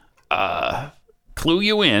clue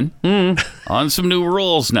you in on some new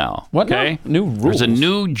rules now. What now? Okay? New rules? There's a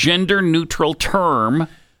new gender-neutral term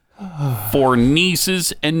for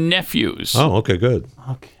nieces and nephews. Oh, okay, good.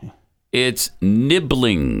 Okay. It's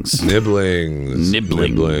nibblings. Nibblings.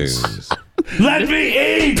 Let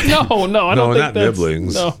me eat. No, I don't think not that's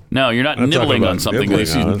nibblings. No, you're not nibbling on something.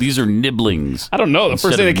 nibbling, These are nibblings. I don't know. The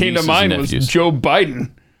first thing that came to mind was Joe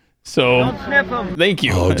Biden. So, thank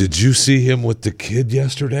you. Oh, did you see him with the kid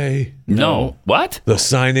yesterday? No. What? The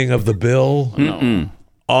signing of the bill? No.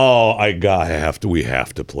 Oh, we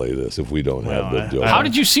have to play this if we don't have the bill. How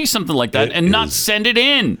did you see something like that and not send it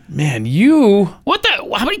in? Man, you. What the?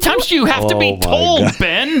 How many times do you have to be told,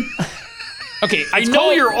 Ben? Okay, I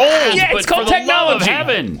know you're old, yeah, but it's called for the love of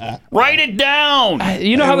technology. heaven, write it down.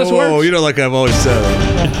 You know how this works? Oh, you know, like I've always said.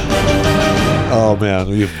 Oh man,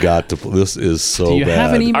 you've got to. This is so Do you bad.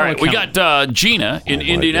 have an email All right, we account? got Gina in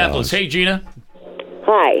Indianapolis. gosh. Hey, Gina.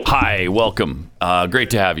 Hi. Hi, welcome.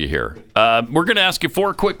 Great to have you here. We're going to ask you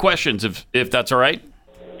 4 quick questions, if that's all right.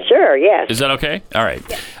 Sure. Yes. Is that okay? All right.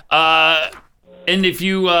 And if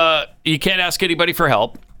you can't ask anybody for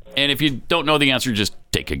help, and if you don't know the answer, just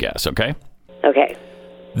take a guess. Okay. Okay.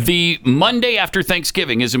 The Monday after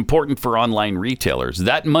Thanksgiving is important for online retailers.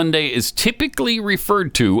 That Monday is typically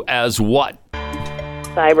referred to as what?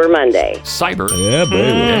 Cyber Monday. Cyber. Yeah,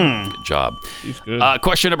 baby. Good job. He's good.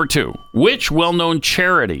 Question number 2. Which well-known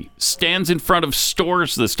charity stands in front of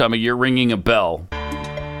stores this time of year ringing a bell?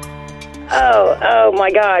 Oh my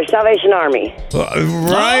gosh, Salvation Army.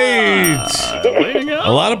 Right. Way to go.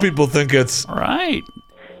 A lot of people think it's Right.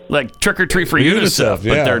 Like Trick or Treat for UNICEF,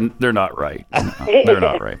 yeah. but they're not right. No, they're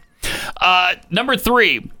not right. Number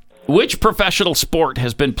 3. Which professional sport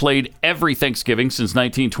has been played every Thanksgiving since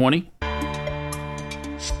 1920?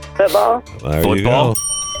 Football. There Football. you go.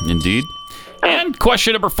 Indeed. And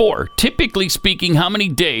question number 4. Typically speaking, how many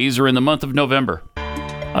days are in the month of November?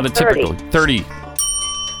 On a typical 30.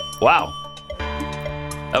 Wow.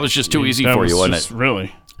 That was just too easy for you, wasn't it?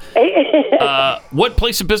 Really? What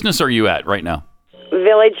place of business are you at right now?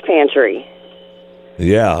 Village Pantry.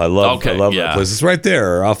 Yeah, I love yeah. that place. It's right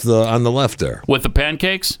there, on the left there. With the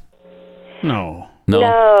pancakes? No. No,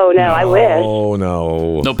 I wish. Oh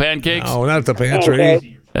no. No pancakes? No, not the pantry.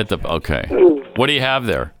 Pancakes. Okay. What do you have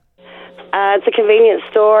there? It's a convenience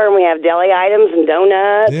store, and we have deli items and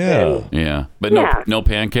donuts. Yeah. Yeah. But Yeah. no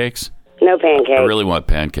pancakes? No pancakes. I really want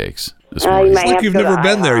pancakes this You morning. might It's like have you've to go never to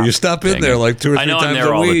been there. IHOP. You stop in Dang there it. like 2 or 3 I know times I'm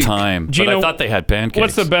there a all week. the time, but Gino, I thought they had pancakes.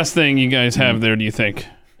 What's the best thing you guys have there, do you think?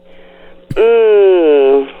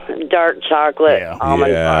 Dark chocolate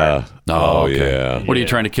almond bar. Oh, okay. yeah. What are you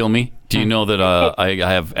trying to kill me? Do you know that I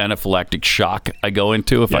have anaphylactic shock I go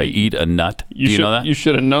into if I eat a nut? Do you know that? You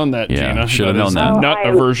should have known that, Yeah, Gina. should have known is that. Nut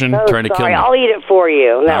I'm aversion. so Trying to kill sorry. me. I'll eat it for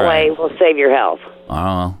you. And that All right. way we'll save your health.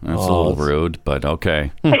 Oh, that's a little rude, but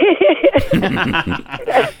okay. All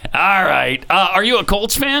right. Are you a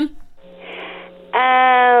Colts fan?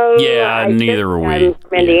 Yeah, neither are we. I'm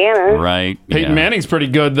from Indiana. Right. Peyton yeah. Manning's pretty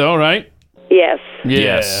good, though, right? Yes.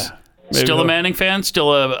 Yes. Maybe Still a they'll- Manning fan?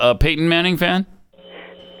 Still a Peyton Manning fan?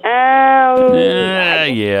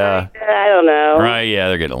 Yeah. I don't know. Right, yeah,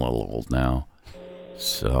 they're getting a little old now.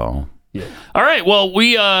 So, all right, well,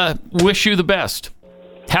 we wish you the best.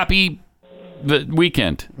 Happy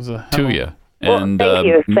weekend to you. Well, And thank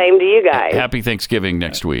you. Same to you guys. happy Thanksgiving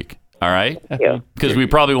next week. All right? Thank you. Because we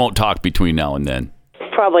probably won't talk between now and then.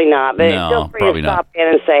 Probably not, but No, feel free probably to not. stop in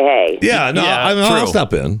and say hey. Yeah, no, Yeah, I'll true.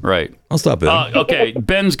 stop in. Right. I'll stop in. Okay,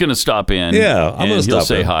 Ben's going to stop in. Yeah, I'm and going to he'll stop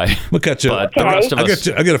say in. hi. We'll catch you. But the rest of us...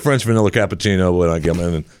 I get a French vanilla cappuccino when I get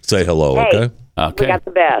in and say hello, Hey. okay? Okay. We got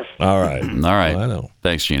the best. All right. All right. Well, I know.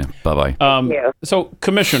 Thanks, Gina. Bye-bye. So,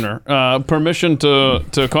 Commissioner, permission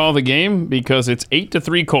to call the game because it's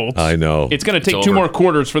 8-3 Colts. I know. It's going to take 2 more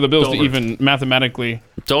quarters for the Bills to even mathematically.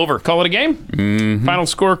 It's over. Call it a game? Mm-hmm. Final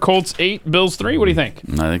score, Colts 8, Bills 3. What do you think?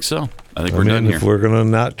 I think so. I think we're done here. If we're going to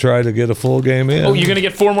not try to get a full game in. Oh, you're going to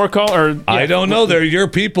get 4 more calls? I don't know. They're your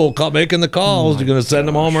people making the calls. You're going to send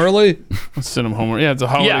them home early? Let's send them home. Yeah, it's a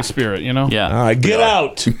holiday spirit, you know? Yeah. All right, get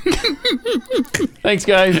out. Thanks,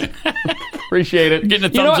 guys. Appreciate it. Getting a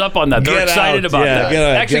thumbs up on that. They're excited about that.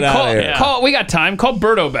 Actually, call. We got time. Call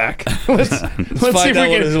Berto back. Let's see if we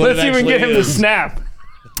can get him to snap.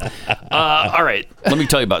 All right. Let me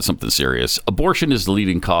tell you about something serious. Abortion is the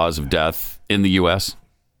leading cause of death in the U.S.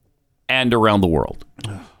 and around the world.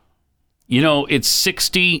 You know, it's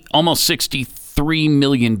almost 63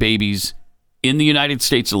 million babies in the United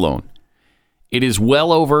States alone. It is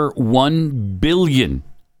well over 1 billion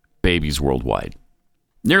babies worldwide.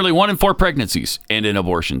 Nearly 1 in 4 pregnancies end in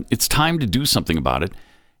abortion. It's time to do something about it.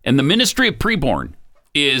 And the Ministry of Preborn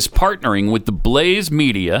is partnering with the Blaze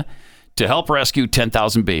Media to help rescue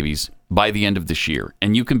 10,000 babies by the end of this year.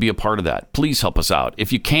 And you can be a part of that. Please help us out.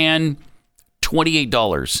 If you can,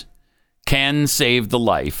 $28 can save the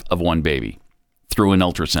life of 1 baby through an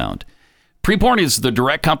ultrasound. Preborn is the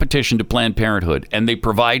direct competition to Planned Parenthood, and they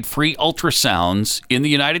provide free ultrasounds in the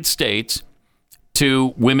United States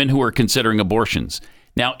to women who are considering abortions.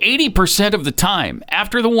 Now, 80% of the time,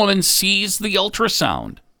 after the woman sees the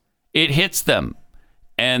ultrasound, it hits them,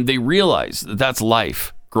 and they realize that that's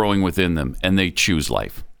life growing within them, and they choose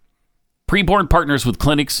life. Preborn partners with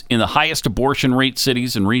clinics in the highest abortion rate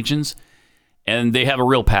cities and regions, and they have a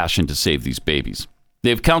real passion to save these babies.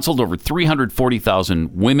 They've counseled over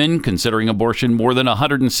 340,000 women considering abortion. More than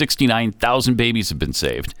 169,000 babies have been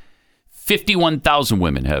saved. 51,000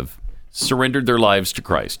 women have surrendered their lives to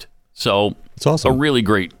Christ. So it's awesome. A really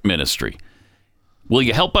great ministry. Will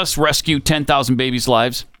you help us rescue 10,000 babies'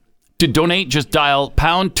 lives? To donate, just dial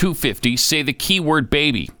pound 250, say the keyword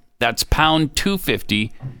baby. That's pound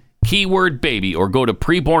 250, keyword baby, or go to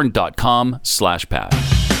preborn.com/Pat.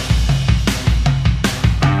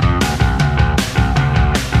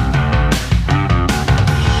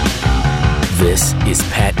 This is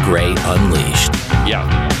Pat Gray Unleashed.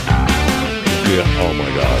 Yeah. Oh my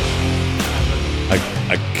gosh.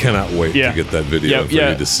 I cannot wait to get that video for you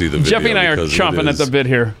to see the video. Jeffy and I are chomping at the bit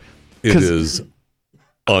here. It is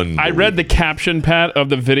unbelievable. I read the caption, Pat, of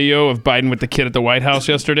the video of Biden with the kid at the White House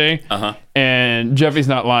yesterday, and Jeffy's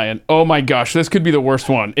not lying. Oh my gosh, this could be the worst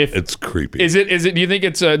one. It's creepy. Is it? Do you think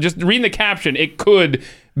it's just reading the caption? It could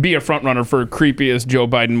be a front runner for creepiest Joe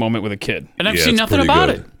Biden moment with a kid. And I've seen nothing about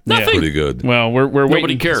it. Nothing. It's pretty good. Well, we're waiting.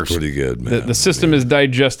 Nobody cares. It's pretty good, man. The system is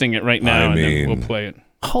digesting it right now, and then we'll play it.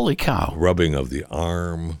 Holy cow! Rubbing of the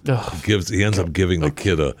arm. He ends up giving the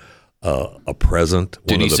kid a present.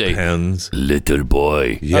 Did one he of the say, pens. "Little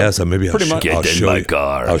boy"? Yes, maybe I'll show my you.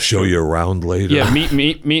 car. I'll show you around later. Yeah, meet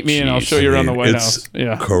me, and I'll show you around the White House.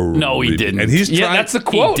 Yeah. No, he didn't. And he's trying. That's the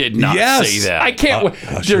quote. He did not say that. I can't wait.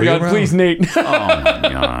 Dear God, please, Nate. Oh my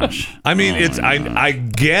gosh! I mean, I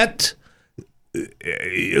get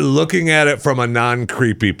looking at it from a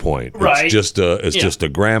non-creepy point. Right. It's just a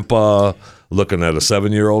grandpa looking at a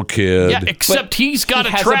 7-year-old kid. Yeah, except he's got a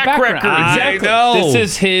track record. Exactly. I know. This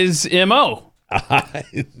is his MO. I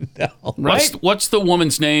know. Right? What's the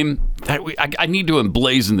woman's name? I need to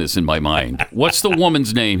emblazon this in my mind. What's the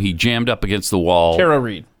woman's name he jammed up against the wall? Tara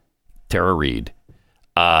Reid.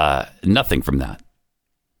 Nothing from that.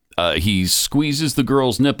 He squeezes the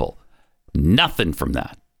girl's nipple. Nothing from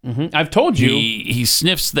that. Mm-hmm. I've told you. He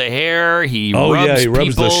sniffs the hair. He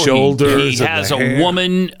rubs the shoulders. He has a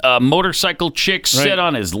woman, a motorcycle chick, sit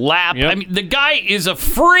on his lap. Yep. I mean, the guy is a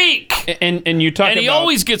freak. And you talk about, he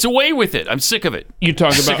always gets away with it. I'm sick of it. You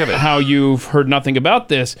talk about how you've heard nothing about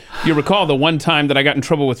this. You recall the one time that I got in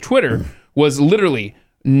trouble with Twitter was literally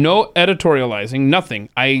no editorializing, nothing.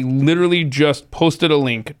 I literally just posted a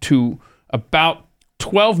link to about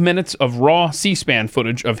 12 minutes of raw C-SPAN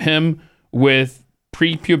footage of him with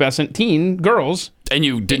prepubescent teen girls. And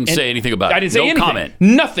you didn't say anything about it? I didn't say anything. No comment?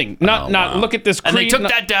 Nothing. Not look at this creep. And they took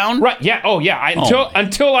that down? Right, yeah. Oh, yeah.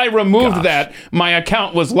 Until I removed that, my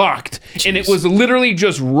account was locked. Jeez. And it was literally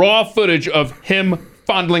just raw footage of him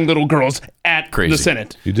fondling little girls at the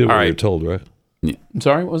Senate. You did what you were told, right? I'm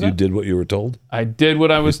sorry, what was that? You did what you were told? I did what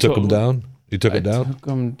I was told. You took them down? You took it down? Took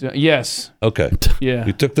them down? Yes. Okay. Yeah.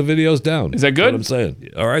 You took the videos down. Is that good? That's what I'm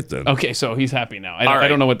saying. All right, then. Okay, so he's happy now. I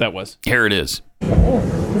don't know what that was. Here it is.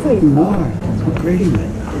 Look at more. It's so pretty right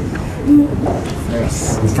now.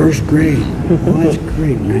 First grade. Oh, that's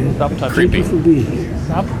great, man. Stop touching. Thank you for being here.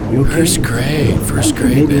 Stop. You okay? First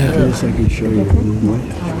grade, Maybe man. after this I can show you what.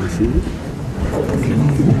 See it?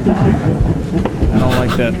 I don't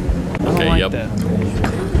like that. I don't like that.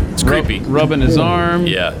 It's creepy. Rubbing his arm.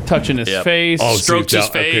 Yeah. Touching his face. Strokes his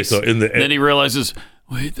face. Okay, so then he realizes,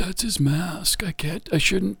 wait, that's his mask. I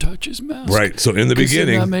shouldn't touch his mask. Right. So in the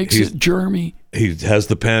beginning, that makes it germy. He has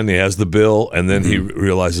the pen, he has the bill, and then he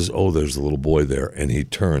realizes, oh, there's a little boy there, and he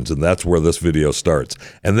turns, and that's where this video starts.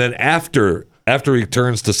 And then after he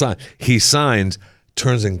turns to sign, he signs,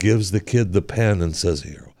 turns and gives the kid the pen and says,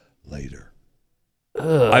 here, later.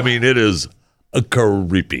 Ugh. I mean, it is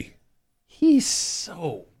creepy. He's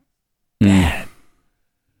so bad.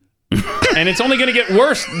 And it's only going to get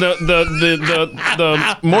worse the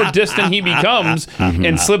more distant he becomes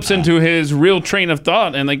and slips into his real train of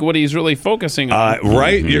thought and like what he's really focusing on.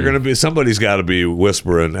 Right? You're going to be, somebody's got to be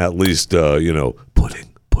whispering at least,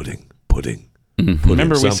 pudding.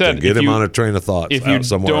 Remember we said, get him on a train of thought. If you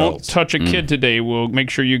don't else. touch a kid today, we'll make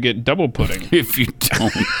sure you get double pudding. If you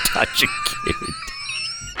don't touch a kid.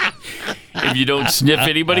 If you don't sniff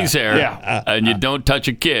anybody's hair and you don't touch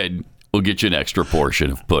a kid, we'll get you an extra portion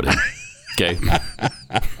of pudding. Okay?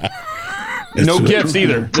 No gifts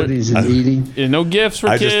either. Pudding's and eating. No gifts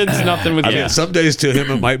for kids, nothing with gifts. Some days to him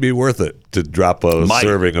it might be worth it to drop a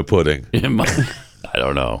serving of pudding. I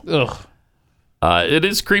don't know. Ugh. It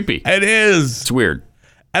is creepy. It is. It's weird.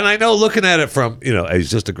 And I know looking at it from, he's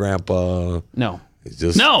just a grandpa. No. He's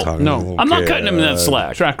just No. I'm not cutting him that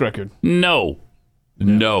slack. Track record. No.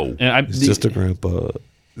 He's just a grandpa.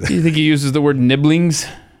 Do you think he uses the word nibblings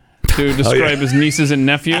to describe his nieces and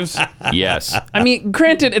nephews? Yes. I mean,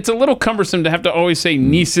 granted, it's a little cumbersome to have to always say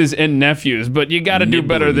nieces and nephews, but you got to do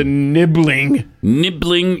better than nibbling.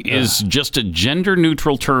 Nibbling is just a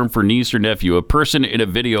gender-neutral term for niece or nephew. A person in a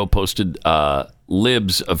video posted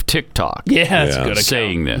libs of TikTok. Yeah, that's a good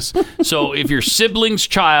saying this. So if your sibling's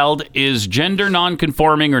child is gender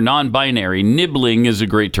non-conforming or non-binary, nibbling is a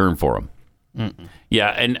great term for them. Yeah,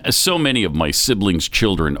 and so many of my siblings'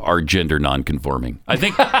 children are gender non-conforming. I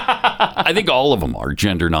think all of them are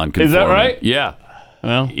gender non-conforming. Is that right? Yeah.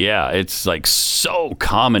 Well, yeah, it's like so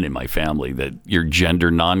common in my family that you're gender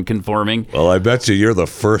non-conforming. Well, I bet you're the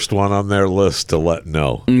first one on their list to let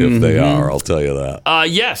know if they are. I'll tell you that.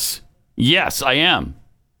 Yes, I am.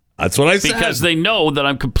 That's what I said. Because they know that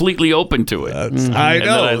I'm completely open to it. I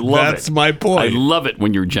know. That's my point. I love it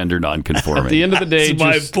when you're gender non-conforming. At the end of the day, that's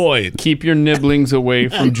my point. Keep your nibblings away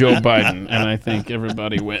from Joe Biden, and I think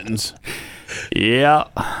everybody wins. Yeah.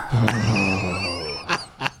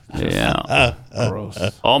 Yeah. Gross.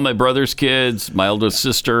 All my brother's kids, my oldest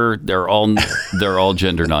sister, they're all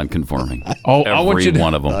gender non-conforming. Oh, every I want you to,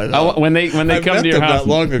 one of them. When they come to your house not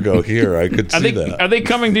long ago here, I could see that. Are they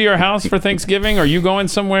coming to your house for Thanksgiving? Are you going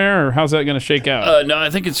somewhere, or how's that going to shake out? No, I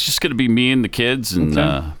think it's just going to be me and the kids and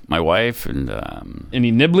my wife and.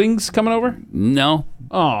 Any nibblings coming over? No.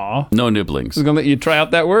 Aw. No nibblings. I was going to let you try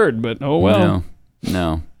out that word, but oh well.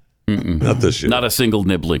 No. Mm-mm. Not this year. Not a single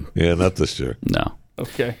nibbling. Yeah, not this year. No.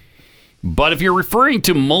 Okay. But if you're referring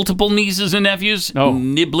to multiple nieces and nephews,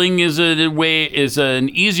 nibbling is an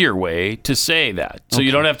easier way to say that. So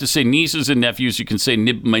you don't have to say nieces and nephews. You can say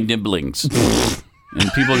my nibblings. And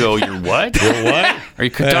people go, "You're what? You're what? Are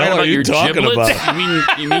you talking about your giblets?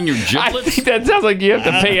 About? You mean your giblets?" I think that sounds like you have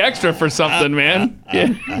to pay extra for something, man.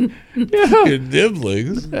 Yeah. Your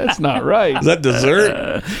nibblings. That's not right. Is that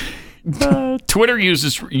dessert? Twitter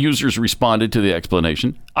users responded to the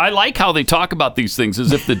explanation. I like how they talk about these things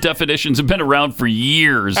as if the definitions have been around for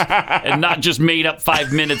years and not just made up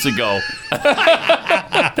 5 minutes ago.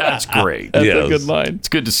 That's great. That's a good line. It's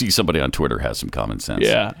good to see somebody on Twitter has some common sense.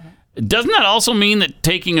 Yeah. Doesn't that also mean that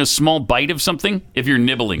taking a small bite of something, if you're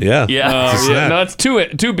nibbling? Yeah. No, that's two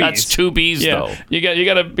B's. That's 2 B's, though. You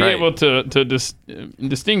got to be able to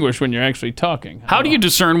distinguish when you're actually talking. How do you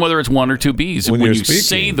discern whether it's 1 or 2 B's when you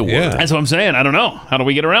say the word? Yeah. That's what I'm saying. I don't know. How do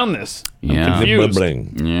we get around this? I'm confused.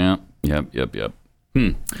 Yeah. Yep.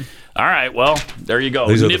 All right. Well, there you go.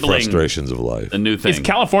 These nibbling. are the frustrations of life. A new thing. Is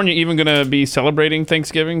California even going to be celebrating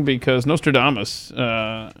Thanksgiving? Because Nostradamus,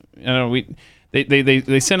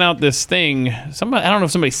 They sent out this thing. I don't know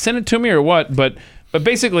if somebody sent it to me or what, but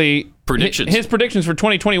basically predictions. His predictions for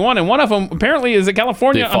 2021, and one of them apparently is that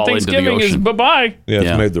California on Thanksgiving is bye-bye. Yeah,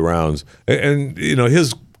 it's made the rounds, and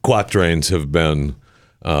his quatrains have been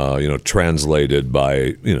translated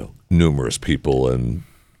by numerous people and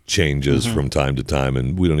changes from time to time,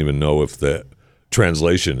 and we don't even know if the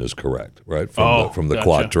translation is correct, right? From the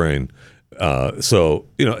quatrain. So,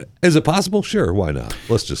 is it possible? Sure, why not?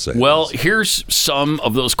 Let's just say. Well, here's some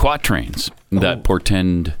of those quatrains that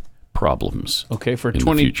portend problems. Okay, for in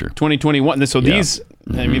the future. 2021. So these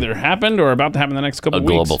have either happened or about to happen in the next couple of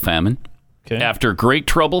weeks. A global famine. Okay. After great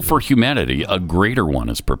trouble for humanity, a greater one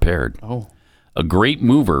is prepared. Oh. A great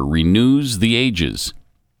mover renews the ages.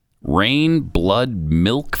 Rain, blood,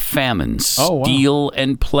 milk, famine, steel,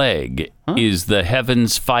 and plague is the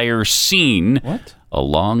heavens fire seen. What? A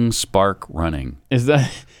long spark running. Is that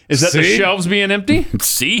the shelves being empty?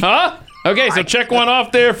 See? Huh? Okay, so check one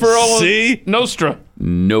off there for all Nostra.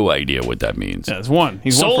 No idea what that means. That's one.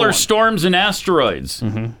 He's Solar one storms and asteroids.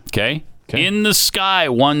 Okay? In the sky,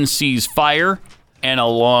 one sees fire and a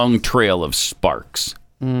long trail of sparks.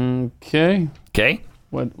 Okay. Okay?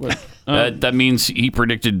 What? That means he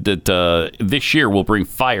predicted that this year will bring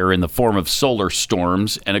fire in the form of solar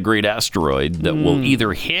storms and a great asteroid that will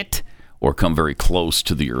either hit or come very close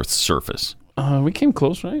to the Earth's surface. We came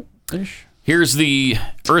close, right? Ish. Here's the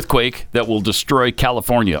earthquake that will destroy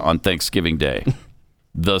California on Thanksgiving Day.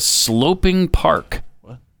 The Sloping Park.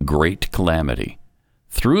 Great calamity.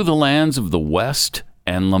 Through the lands of the West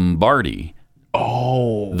and Lombardy.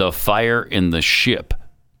 The fire in the ship.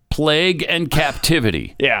 Plague and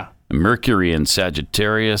captivity. Yeah. Mercury in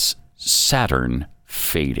Sagittarius. Saturn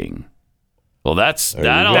fading. Well,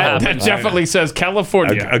 that'll happen. That definitely says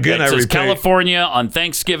California. Again, it says repeat. California on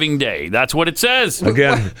Thanksgiving Day. That's what it says.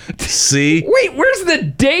 Again, see? Wait, where's the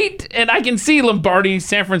date? And I can see Lombardy,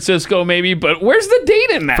 San Francisco, maybe, but where's the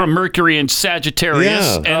date in that? From Mercury in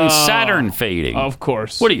Sagittarius and Saturn fading. Of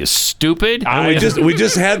course. What are you, stupid? We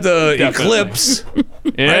just had the eclipse. Yeah.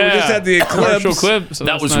 Right? We just had the eclipse. So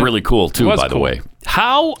that was really cool, too, by the way.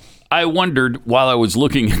 How, I wondered while I was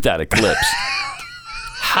looking at that eclipse,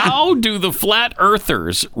 how do the flat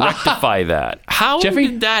earthers rectify that? How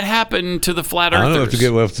did that happen to the flat earthers? I don't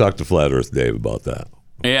know. We'll have to talk to Flat Earth Dave about that.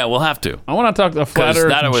 Yeah, we'll have to. I want to talk to Flat Earth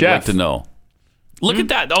that I would Jeff. like to know. Look at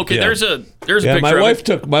that. Okay, there's a yeah,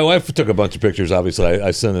 picture. My wife took a bunch of pictures. Obviously,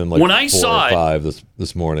 I sent in like when I 4 saw or 5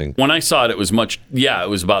 this morning. When I saw it, it was much. Yeah, it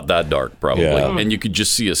was about that dark probably, and you could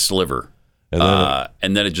just see a sliver.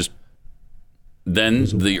 And then it just. Then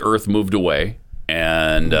the Earth moved away,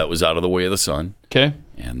 and it was out of the way of the sun. Okay.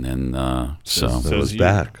 And then so it was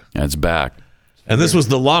back. Yeah, it's back. And this was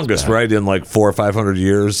the longest, right? In like 400 or 500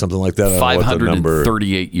 years, something like that.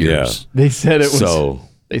 538 years. Yeah. They said it was.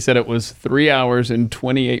 They said it was 3 hours and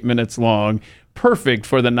 28 minutes long. Perfect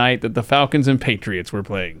for the night that the Falcons and Patriots were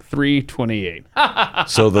playing. 3:28.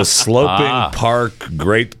 So the Sloping Park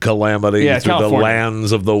Great Calamity through California. the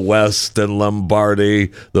lands of the West and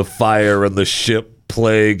Lombardy, the fire and the ship,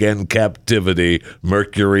 plague and captivity,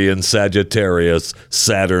 Mercury and Sagittarius,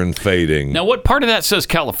 Saturn fading. Now, what part of that says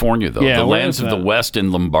California, though? Yeah, the lands of the West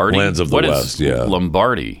and Lombardy? Lands of the West, is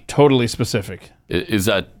Lombardy? Totally specific. Is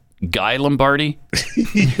that Guy Lombardi?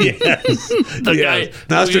 Yes. The guy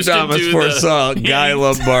Nostradamus foresaw Guy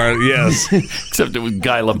Lombardi, yes. Except it was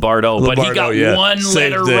Guy Lombardo, but he got one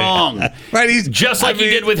letter wrong. Right, he's just like he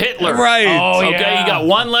did with Hitler. Right. Oh, okay, he got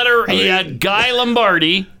one letter. He had Guy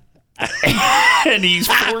Lombardi. And he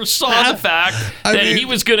foresaw the fact that he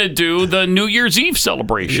was going to do the New Year's Eve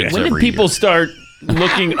celebrations. When did people start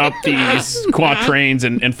looking up these quatrains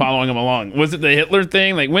and following them along? Was it the Hitler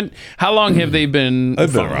thing? Like how long have they been?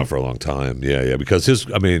 They've been around for a long time. Yeah, because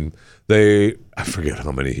I forget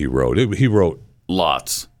how many he wrote. He wrote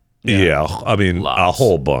lots. Yeah, a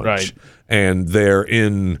whole bunch. Right. And they're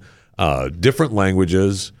in different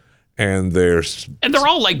languages. And they're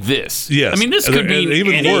all like this. Yes, this could mean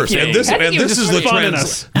even anything. worse. And this is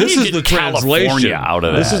the translation. Out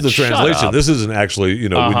of this is the translation. This isn't actually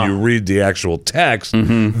when you read the actual text,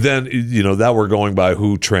 then that we're going by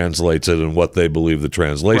who translates it and what they believe the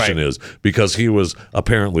translation is, because he was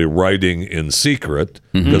apparently writing in secret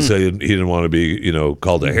because he didn't want to be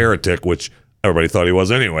called a heretic, which everybody thought he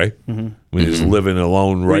was anyway. When he's living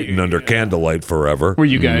alone, writing under candlelight forever. Were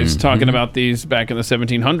you guys talking about these back in the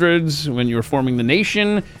 1700s when you were forming the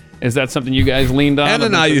nation? Is that something you guys leaned on? Ann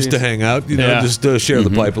and I used to hang out, just share the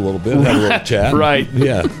pipe a little bit, have a little chat. Right.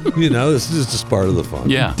 Yeah. This is just part of the fun.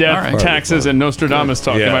 Yeah. Death, taxes, and Nostradamus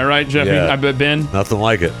talk. Yeah. Am I right, Jeffy? Yeah. I bet Ben. Nothing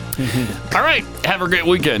like it. All right. Have a great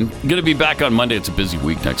weekend. Going to be back on Monday. It's a busy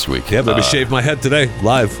week next week. Yeah, maybe shave my head today,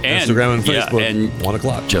 live. Instagram and Facebook. And 1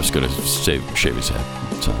 o'clock. Jeff's going to shave his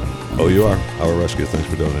head. So, you are. Our rescue. Thanks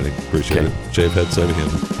for donating. Appreciate it. Shave head, save a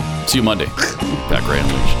hand. See you Monday. Pat Gray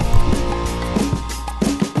Unleashed.